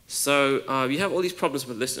 So we have all these problems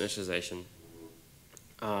with list initialization.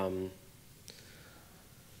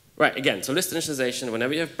 Right, again, so list initialization,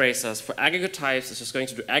 whenever you have braces, for aggregate types, it's just going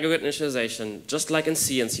to do aggregate initialization, just like in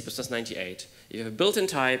C and C++98. If you have a built-in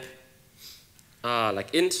type,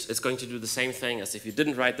 like int, it's going to do the same thing as if you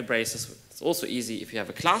didn't write the braces. It's also easy. If you have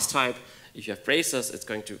a class type, if you have braces, it's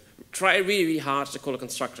going to try really, really hard to call a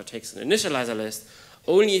constructor, takes an initializer list.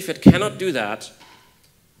 Only if it cannot do that,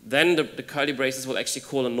 then the curly braces will actually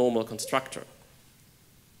call a normal constructor.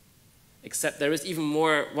 Except there is even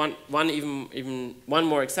more, one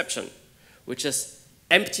more exception, which is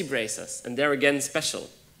empty braces, and they're again special.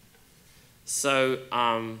 So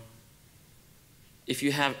if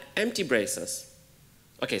you have empty braces,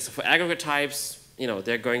 okay, so for aggregate types, you know,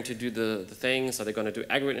 they're going to do the thing, so they're going to do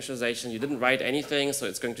aggregate initialization. You didn't write anything, so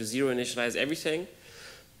it's going to zero initialize everything.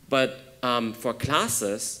 But for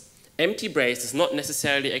classes, empty brace is not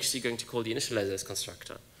necessarily actually going to call the initializers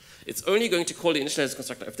constructor. It's only going to call the initializer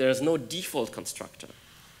constructor if there is no default constructor.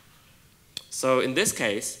 So in this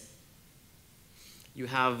case, you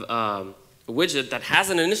have a widget that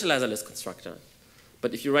has an initializer list constructor.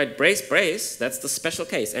 But if you write brace, brace, that's the special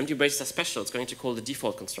case. Empty braces are special. It's going to call the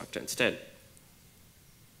default constructor instead.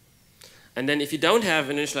 And then if you don't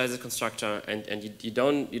have an initializer constructor and you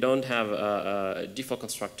don't have a default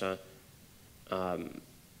constructor and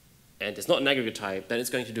it's not an aggregate type, then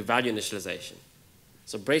it's going to do value initialization.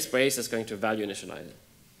 So brace, brace is going to value initialize it.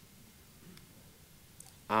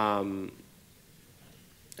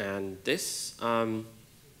 And this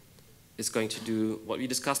is going to do what we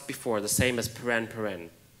discussed before, the same as paren, paren,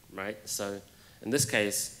 right? So in this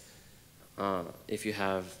case, if you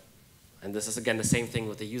have, and this is again the same thing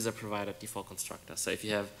with the user-provided default constructor. So if you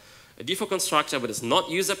have a default constructor but it's not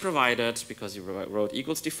user-provided because you wrote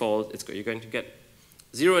equals default, you're going to get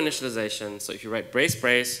zero initialization. So if you write brace,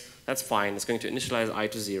 brace, that's fine. It's going to initialize I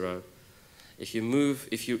to 0. If you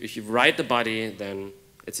write the body, then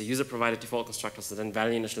it's a user-provided default constructor, so then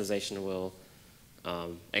value initialization will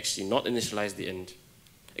actually not initialize the int,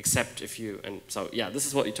 except if you, and so yeah, this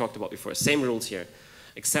is what we talked about before, same rules here,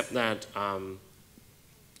 except that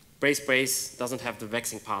brace, brace doesn't have the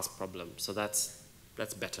vexing pass problem, so that's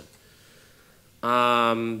better.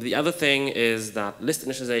 The other thing is that list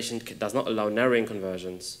initialization does not allow narrowing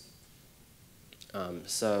conversions.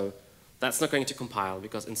 So that's not going to compile,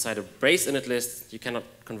 because inside a brace init list, you cannot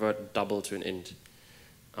convert double to an int.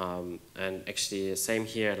 And actually, same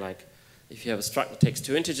here, like if you have a struct that takes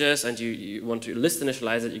 2 integers and you want to list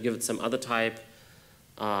initialize it, you give it some other type,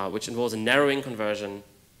 which involves a narrowing conversion,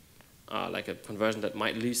 like a conversion that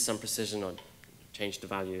might lose some precision or change the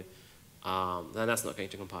value, then that's not going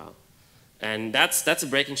to compile. And that's a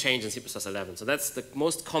breaking change in C++11. So that's the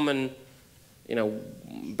most common, you know,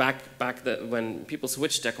 when people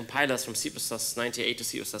switched their compilers from C++98 to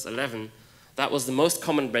C++11, that was the most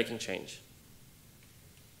common breaking change.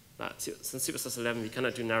 Since C++11, we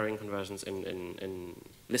cannot do narrowing conversions in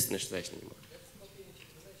list initialization anymore. That's copy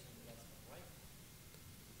initialization, the last one, right?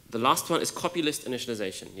 The last one is copy list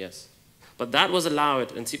initialization, yes. But that was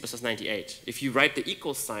allowed in C++98. If you write the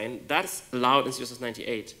equals sign, that's allowed in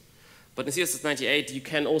C++98. But in C++98, you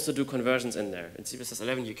can also do conversions in there. In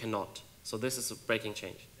C++11, you cannot. So this is a breaking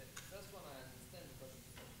change. The first one I understand because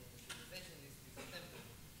the initialization list is a template.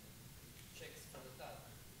 It checks for the type.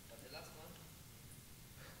 But the last one?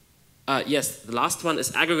 Yes, the last one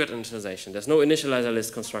is aggregate initialization. There's no initializer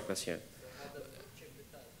list constructors here. So how does it check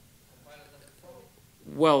the type?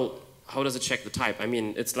 Well, how does it check the type? I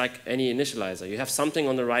mean, it's like any initializer. You have something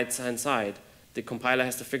on the right-hand side. The compiler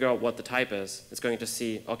has to figure out what the type is. It's going to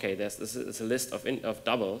see, okay, this is a list of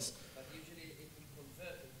doubles. But usually it will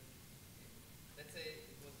convert it. Let's say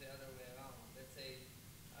it was the other way around. Let's say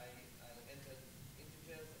I entered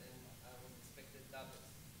integers and I was expected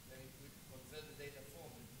doubles. Then it would convert the data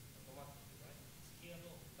form automatically, right? Here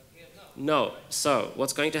no. But here no. No. So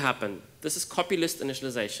what's going to happen? This is copy list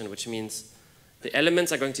initialization, which means the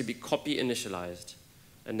elements are going to be copy initialized.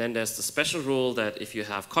 And then there's the special rule that if you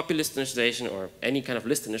have copy list initialization or any kind of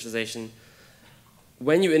list initialization,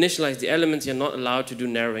 when you initialize the elements, you're not allowed to do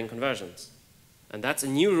narrowing conversions. And that's a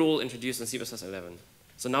new rule introduced in C++ 11.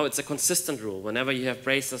 So now it's a consistent rule. Whenever you have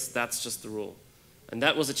braces, that's just the rule. And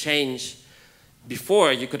that was a change.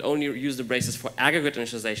 Before, you could only use the braces for aggregate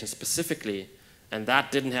initialization specifically, and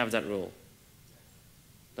that didn't have that rule.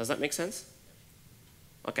 Does that make sense?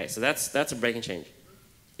 Okay, so that's a breaking change.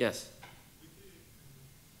 Yes?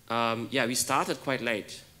 Yeah, we started quite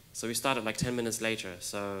late. So we started like 10 minutes later.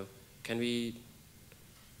 So can we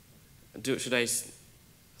do, should I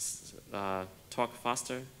talk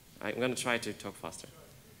faster? I'm going to try to talk faster.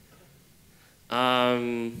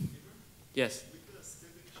 Yes? With the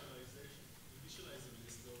state initializing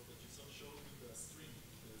list though, that you showed with the string,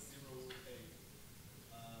 the 0A,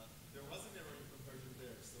 there was an narrowing conversion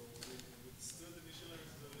there. So with state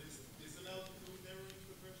initializing the list, is it allowed to do narrowing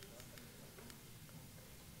conversion?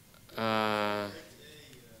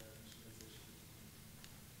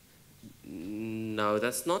 No,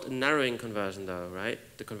 that's not a narrowing conversion though, right?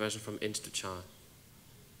 The conversion from int to char.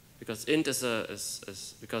 Because int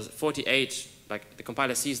is because 48, like the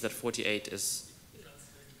compiler sees that 48 is,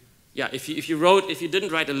 yeah, if you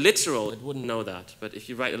didn't write a literal, it wouldn't know that. But if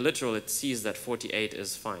you write a literal, it sees that 48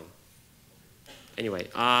 is fine. Anyway,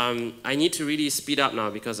 I need to really speed up now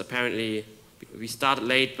because apparently we started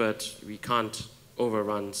late, but we can't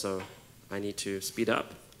overrun, so I need to speed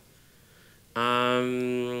up.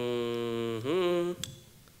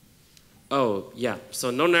 Oh, yeah, so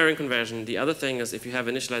no narrowing conversion. The other thing is if you have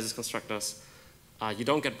initializers constructors, you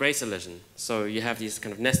don't get brace elision. So you have these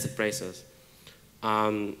kind of nested braces.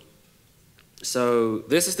 So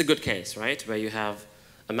this is the good case, right? Where you have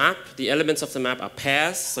a map. The elements of the map are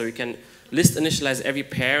pairs, so you can list initialize every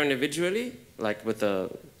pair individually, like with a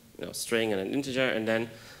string and an integer, and then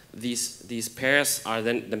these pairs are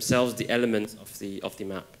then themselves the elements of the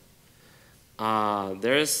map.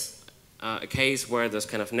 There is a case where this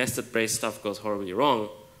kind of nested brace stuff goes horribly wrong,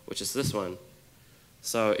 which is this one.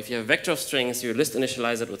 So if you have a vector of strings, you list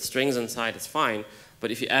initialize it with strings inside, it's fine.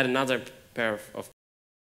 But if you add another pair of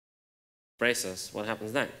braces, what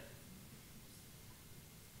happens then?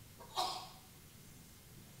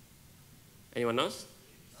 Anyone knows?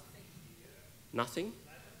 Nothing?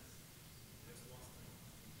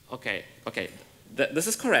 Okay, okay. This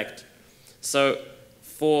is correct. So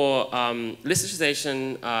for list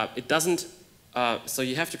initialization, it doesn't, so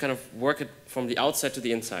you have to kind of work it from the outside to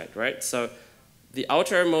the inside, right? So the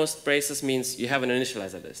outermost braces means you have an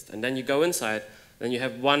initializer list. And then you go inside, then you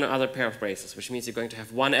have one other pair of braces, which means you're going to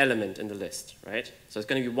have one element in the list, right? So it's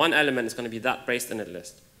going to be one element, it's going to be that braced init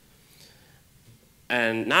list.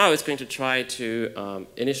 And now it's going to try to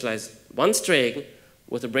initialize one string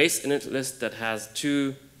with a braced init list that has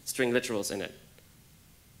two string literals in it.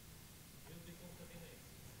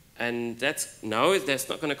 And that's not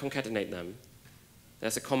going to concatenate them.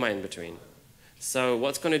 There's a comma in between. So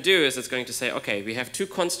what's going to do is it's going to say, okay, we have two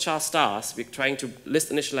const char stars. We're trying to list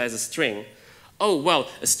initialize a string. Oh, well,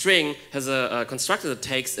 a string has a constructor that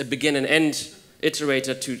takes a begin and end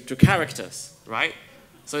iterator to characters, right?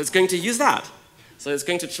 So it's going to use that. So it's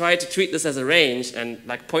going to try to treat this as a range and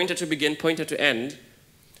like pointer to begin, pointer to end.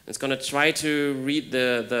 It's going to try to read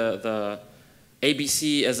the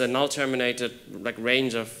ABC as a null terminated like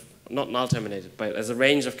range of, not null terminated, but as a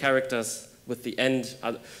range of characters with the end.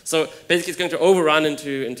 So basically it's going to overrun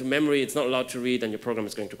into memory. It's not allowed to read and your program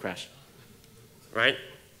is going to crash, right?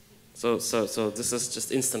 So this is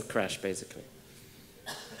just instant crash basically.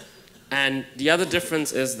 And the other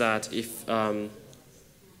difference is that if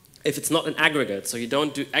it's not an aggregate, so you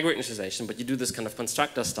don't do aggregate initialization, but you do this kind of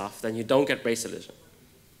constructor stuff, then you don't get brace elision.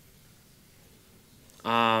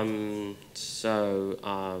 Passing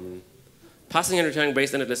and returning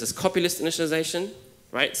brace init list is copy list initialization,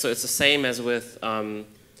 right? So it's the same as with,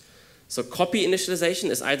 so copy initialization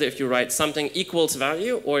is either if you write something equals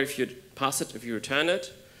value or if you pass it, if you return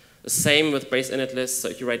it. The same with brace init list. So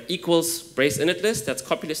if you write equals brace init list, that's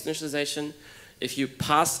copy list initialization. If you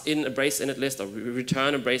pass in a brace init list or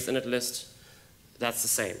return a brace init list, that's the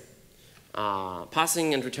same.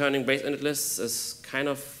 Passing and returning brace init lists is kind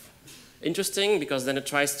of interesting because then it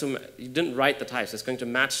tries to, you didn't write the types, it's going to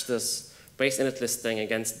match this brace init list thing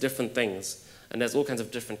against different things. And there's all kinds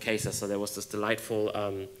of different cases. So there was this delightful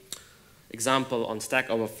example on Stack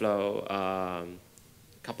Overflow a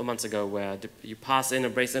couple of months ago where you pass in a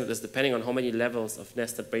brace init list depending on how many levels of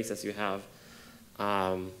nested braces you have.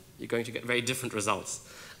 You're going to get very different results.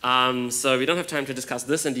 So we don't have time to discuss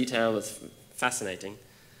this in detail. It's fascinating.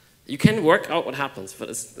 You can work out what happens, but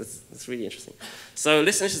it's really interesting. So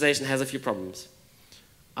list initialization has a few problems.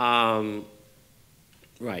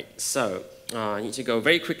 Right, so I need to go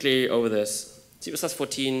very quickly over this. C++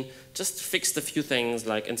 14 just fixed a few things,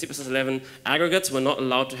 like in C++ 11, aggregates were not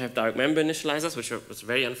allowed to have direct member initializers, which was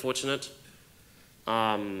very unfortunate.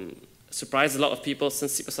 Surprised a lot of people.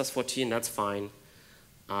 Since C++ 14, that's fine.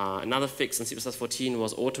 Another fix in C++ 14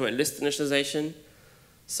 was auto and list initialization.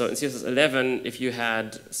 So in C++ 11, if you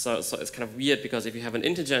had, so it's kind of weird because if you have an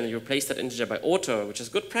integer and you replace that integer by auto, which is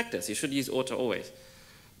good practice, you should use auto always,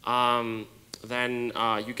 then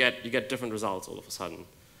you get different results all of a sudden.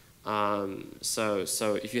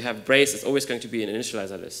 So if you have brace, it's always going to be an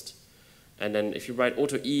initializer list. And then if you write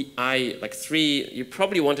auto I like 3, you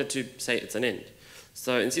probably wanted to say it's an int.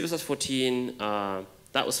 So in C++ 14,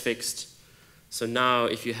 that was fixed. So now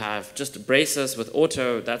if you have just braces with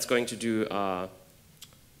auto, that's going to do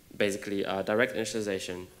basically direct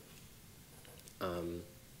initialization.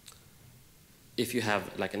 If you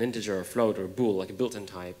have like an integer or float or a bool, like a built-in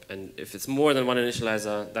type, and if it's more than one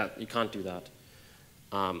initializer, that you can't do that.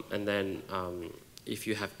 And then if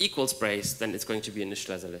you have equals brace, then it's going to be an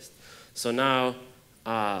initializer list. So now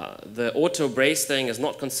the auto brace thing is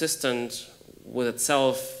not consistent with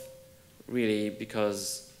itself really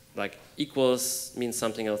because like equals means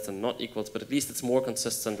something else than not equals, but at least it's more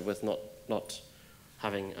consistent with not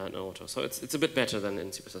having an auto. So it's a bit better than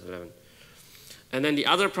in C++ 11. And then the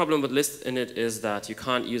other problem with list init is that you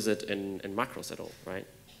can't use it in macros at all, right?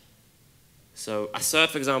 So assert,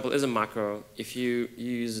 for example, is a macro. If you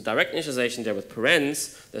use direct initialization there with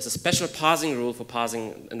parens, there's a special parsing rule for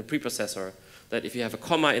parsing in the preprocessor that if you have a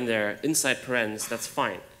comma in there inside parens, that's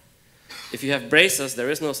fine. If you have braces,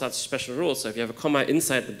 there is no such special rule. So if you have a comma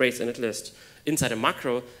inside the brace init list, inside a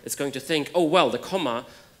macro, it's going to think, oh, well, the comma,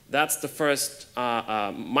 that's the first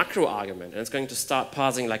macro argument. And it's going to start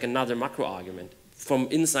parsing like another macro argument from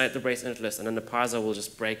inside the brace init list. And then the parser will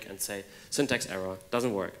just break and say, syntax error,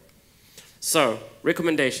 doesn't work. So,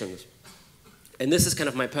 recommendations. And this is kind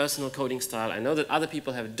of my personal coding style. I know that other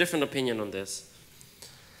people have a different opinion on this.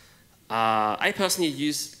 I personally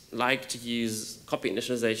like to use copy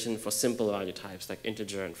initialization for simple value types like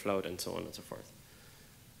integer and float and so on and so forth.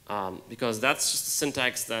 Because that's just a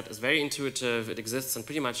syntax that is very intuitive. It exists in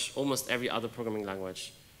pretty much almost every other programming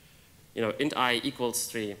language. You know, int I equals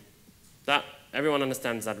 3. That, everyone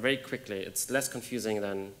understands that very quickly. It's less confusing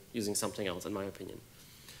than using something else, in my opinion.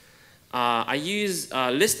 I use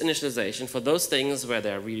list initialization for those things where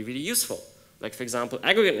they're really, really useful. Like, for example,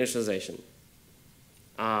 aggregate initialization.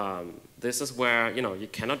 This is where, you know, you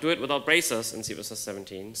cannot do it without braces in C++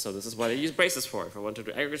 17. So this is what I use braces for. If I want to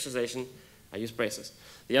do aggregate initialization, I use braces.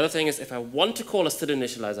 The other thing is if I want to call a std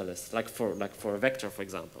initializer list, like for a vector, for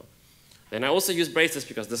example, then I also use braces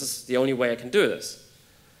because this is the only way I can do this.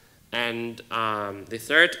 And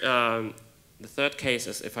the third case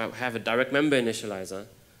is if I have a direct member initializer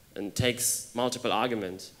and takes multiple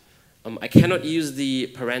arguments, I cannot use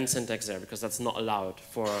the paren syntax there because that's not allowed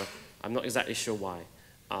for, I'm not exactly sure why.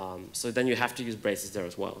 So then you have to use braces there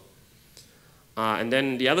as well. And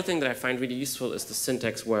then the other thing that I find really useful is the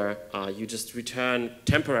syntax where you just return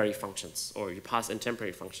temporary functions or you pass in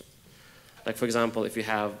temporary functions. Like for example, if you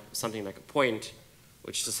have something like a point,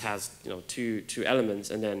 which just has, you know, two elements,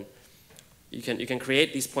 and then you can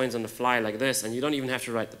create these points on the fly like this, and you don't even have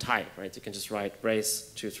to write the type, right? You can just write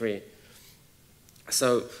brace 2, 3.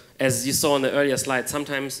 So as you saw in the earlier slide,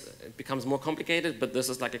 sometimes it becomes more complicated, but this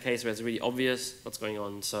is like a case where it's really obvious what's going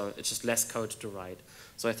on, so it's just less code to write.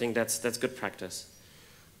 So I think that's good practice.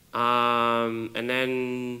 And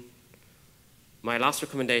then my last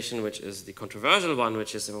recommendation, which is the controversial one,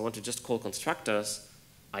 which is if I want to just call constructors,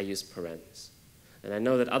 I use parens. And I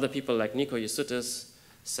know that other people like Nico Yusutis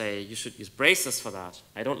say you should use braces for that.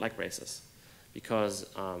 I don't like braces because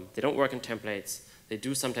they don't work in templates. They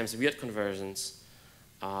do sometimes weird conversions.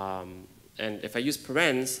 And if I use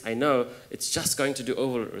parens, I know it's just going to do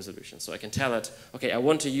overload resolution. So I can tell it, okay, I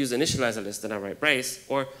want to use initializer list, then I write brace,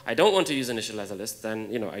 or I don't want to use initializer list, then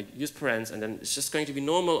I use parens, and then it's just going to be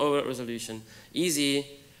normal overload resolution, easy.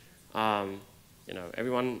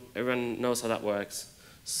 Everyone knows how that works.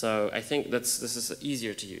 So I think this is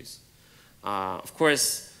easier to use. Of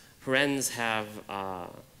course, parens have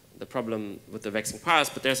the problem with the vexing parse,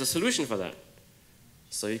 but there's a solution for that.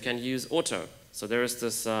 So you can use auto. So there is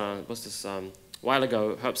this, while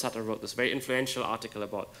ago, Herb Sutter wrote this very influential article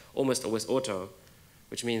about almost always auto,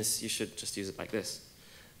 which means you should just use it like this.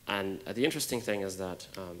 And the interesting thing is that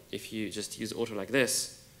if you just use auto like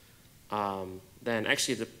this, then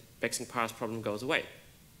actually the vexing parse problem goes away.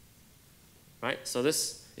 Right? So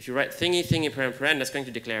this, if you write thingy, paren, paren, that's going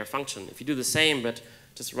to declare a function. If you do the same, but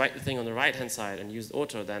just write the thing on the right-hand side and use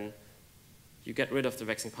auto, then you get rid of the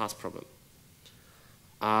vexing parse problem.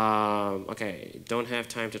 Okay, don't have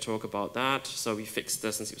time to talk about that. So we fixed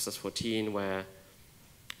this in C++ 14, where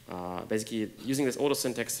basically using this auto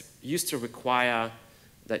syntax used to require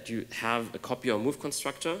that you have a copy or move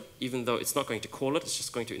constructor, even though it's not going to call it, it's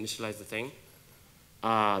just going to initialize the thing.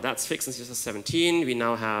 That's fixed in C++ 17. We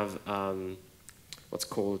now have what's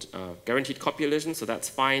called guaranteed copy elision, so that's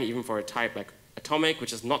fine even for a type like atomic,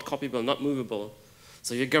 which is not copyable, not movable.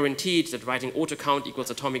 So you're guaranteed that writing auto count equals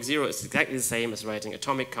atomic 0 is exactly the same as writing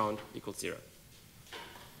atomic count equals 0.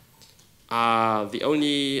 The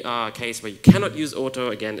only case where you cannot use auto,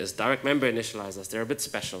 again, is direct member initializers. They're a bit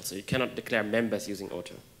special, so you cannot declare members using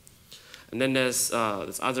auto. And then there's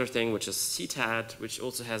this other thing, which is CTAD, which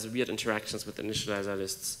also has weird interactions with initializer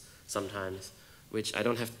lists sometimes, which I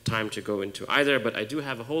don't have time to go into either, but I do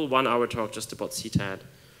have a whole 1-hour talk just about CTAD.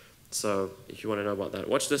 So if you want to know about that,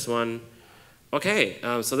 watch this one. Okay,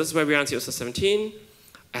 so this is where we are in C++ 17.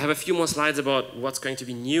 I have a few more slides about what's going to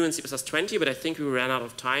be new in C++ 20, but I think we ran out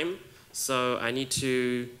of time. So I need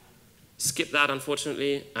to skip that,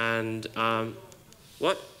 unfortunately. And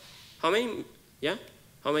what? How many? Yeah?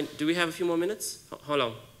 How many? Do we have a few more minutes? How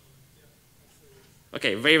long?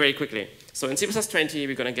 Okay, very, very quickly. So in C++ 20,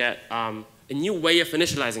 we're going to get a new way of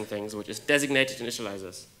initializing things, which is designated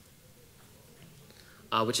initializers,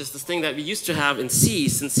 which is this thing that we used to have in C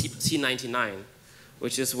since C99,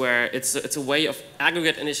 which is where it's a way of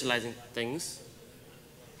aggregate initializing things.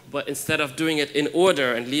 But instead of doing it in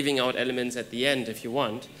order and leaving out elements at the end if you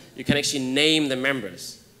want, you can actually name the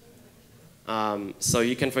members. So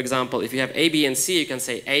you can, for example, if you have A, B, and C, you can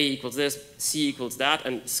say A equals this, C equals that,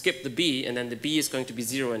 and skip the B, and then the B is going to be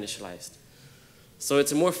 0 initialized. So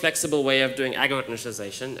it's a more flexible way of doing aggregate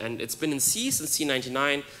initialization, and it's been in C since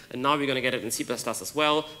C99, and now we're going to get it in C++ as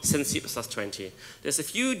well since C++ 20. There's a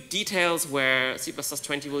few details where C++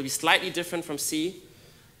 20 will be slightly different from C.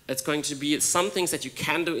 It's going to be some things that you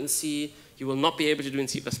can do in C, you will not be able to do in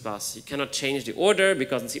C++. You cannot change the order,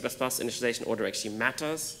 because in C++ initialization order actually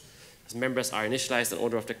matters. As members are initialized in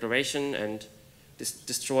order of declaration and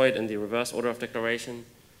destroyed in the reverse order of declaration.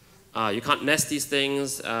 You can't nest these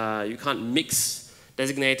things. You can't mix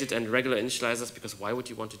designated and regular initializers, because why would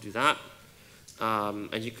you want to do that?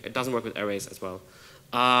 And it doesn't work with arrays as well.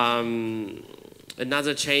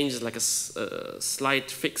 Another change is like a slight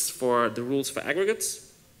fix for the rules for aggregates.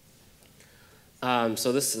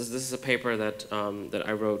 So this is a paper that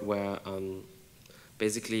I wrote where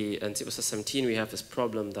basically in C++ 17 we have this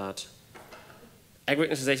problem that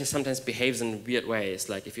aggregate initialization sometimes behaves in weird ways.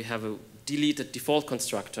 Like if you have a deleted default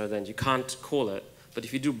constructor, then you can't call it. But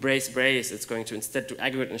if you do brace brace, it's going to instead do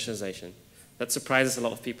aggregate initialization. That surprises a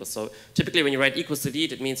lot of people. So typically when you write equals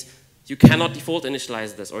delete, it means you cannot default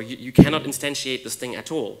initialize this, or you cannot instantiate this thing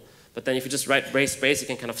at all. But then if you just write brace brace, you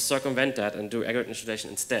can kind of circumvent that and do aggregate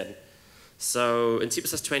initialization instead. So in C++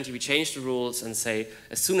 20, we changed the rules and say,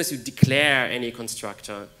 as soon as you declare any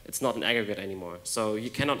constructor, it's not an aggregate anymore. So you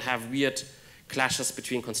cannot have weird clashes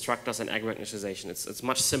between constructors and aggregate initialization. It's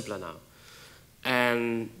much simpler now.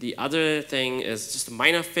 And the other thing is just a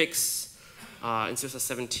minor fix. In C++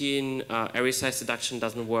 17, array size deduction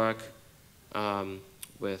doesn't work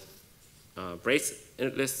with brace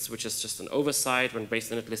init lists, which is just an oversight. When brace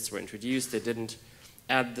init lists were introduced, they didn't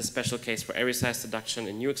add the special case for array size deduction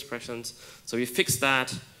in new expressions. So we fixed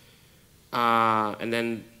that. And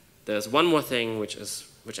then there's one more thing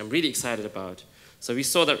which I'm really excited about. So we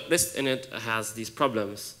saw that list init has these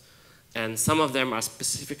problems, and some of them are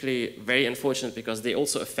specifically very unfortunate because they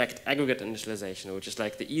also affect aggregate initialization, which is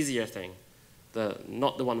like the easier thing,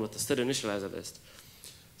 not the one with the std initializer list.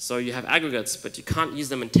 So you have aggregates, but you can't use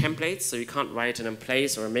them in templates, so you can't write an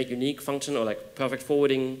in-place or a make unique function or like perfect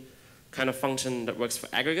forwarding kind of function that works for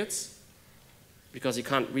aggregates, because you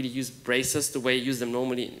can't really use braces the way you use them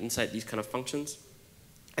normally inside these kind of functions.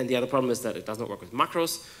 And the other problem is that it does not work with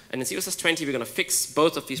macros. And in C++ 20, we're going to fix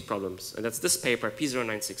both of these problems. And that's this paper,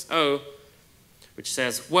 P0960, which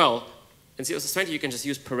says, well, in C++ 20, you can just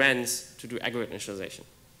use parens to do aggregate initialization.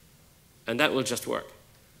 And that will just work.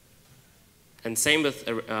 And same with,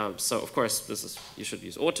 so of course, you should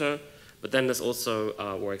use auto, but then this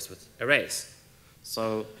also works with arrays.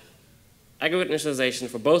 So aggregate initialization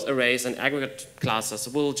for both arrays and aggregate classes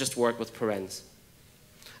will just work with parens.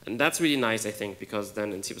 And that's really nice, I think, because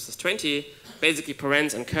then in C++20, basically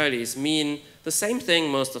parens and curlies mean the same thing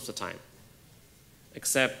most of the time.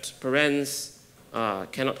 Except parens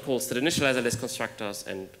cannot call std initializer list constructors,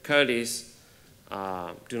 and curlies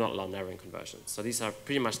do not allow narrowing conversions. So these are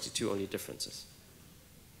pretty much the two only differences.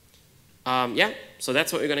 Yeah, so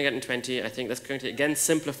that's what we're going to get in 20. I think that's going to, again,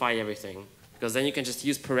 simplify everything. Because then you can just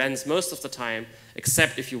use parens most of the time,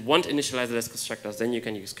 except if you want initializer list constructors, then you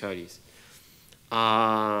can use curlies.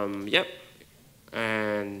 Yep,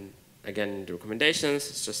 and again, the recommendations,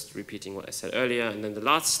 it's just repeating what I said earlier. And then the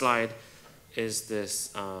last slide is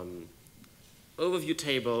this overview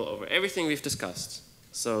table over everything we've discussed.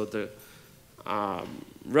 So the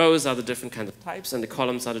rows are the different kinds of types, and the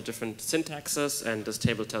columns are the different syntaxes, and this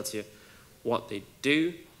table tells you what they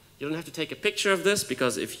do. You don't have to take a picture of this,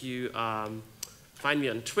 because if you find me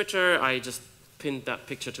on Twitter, I just pinned that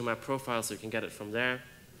picture to my profile so you can get it from there.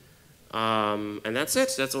 And that's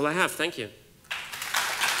it. That's all I have. Thank you.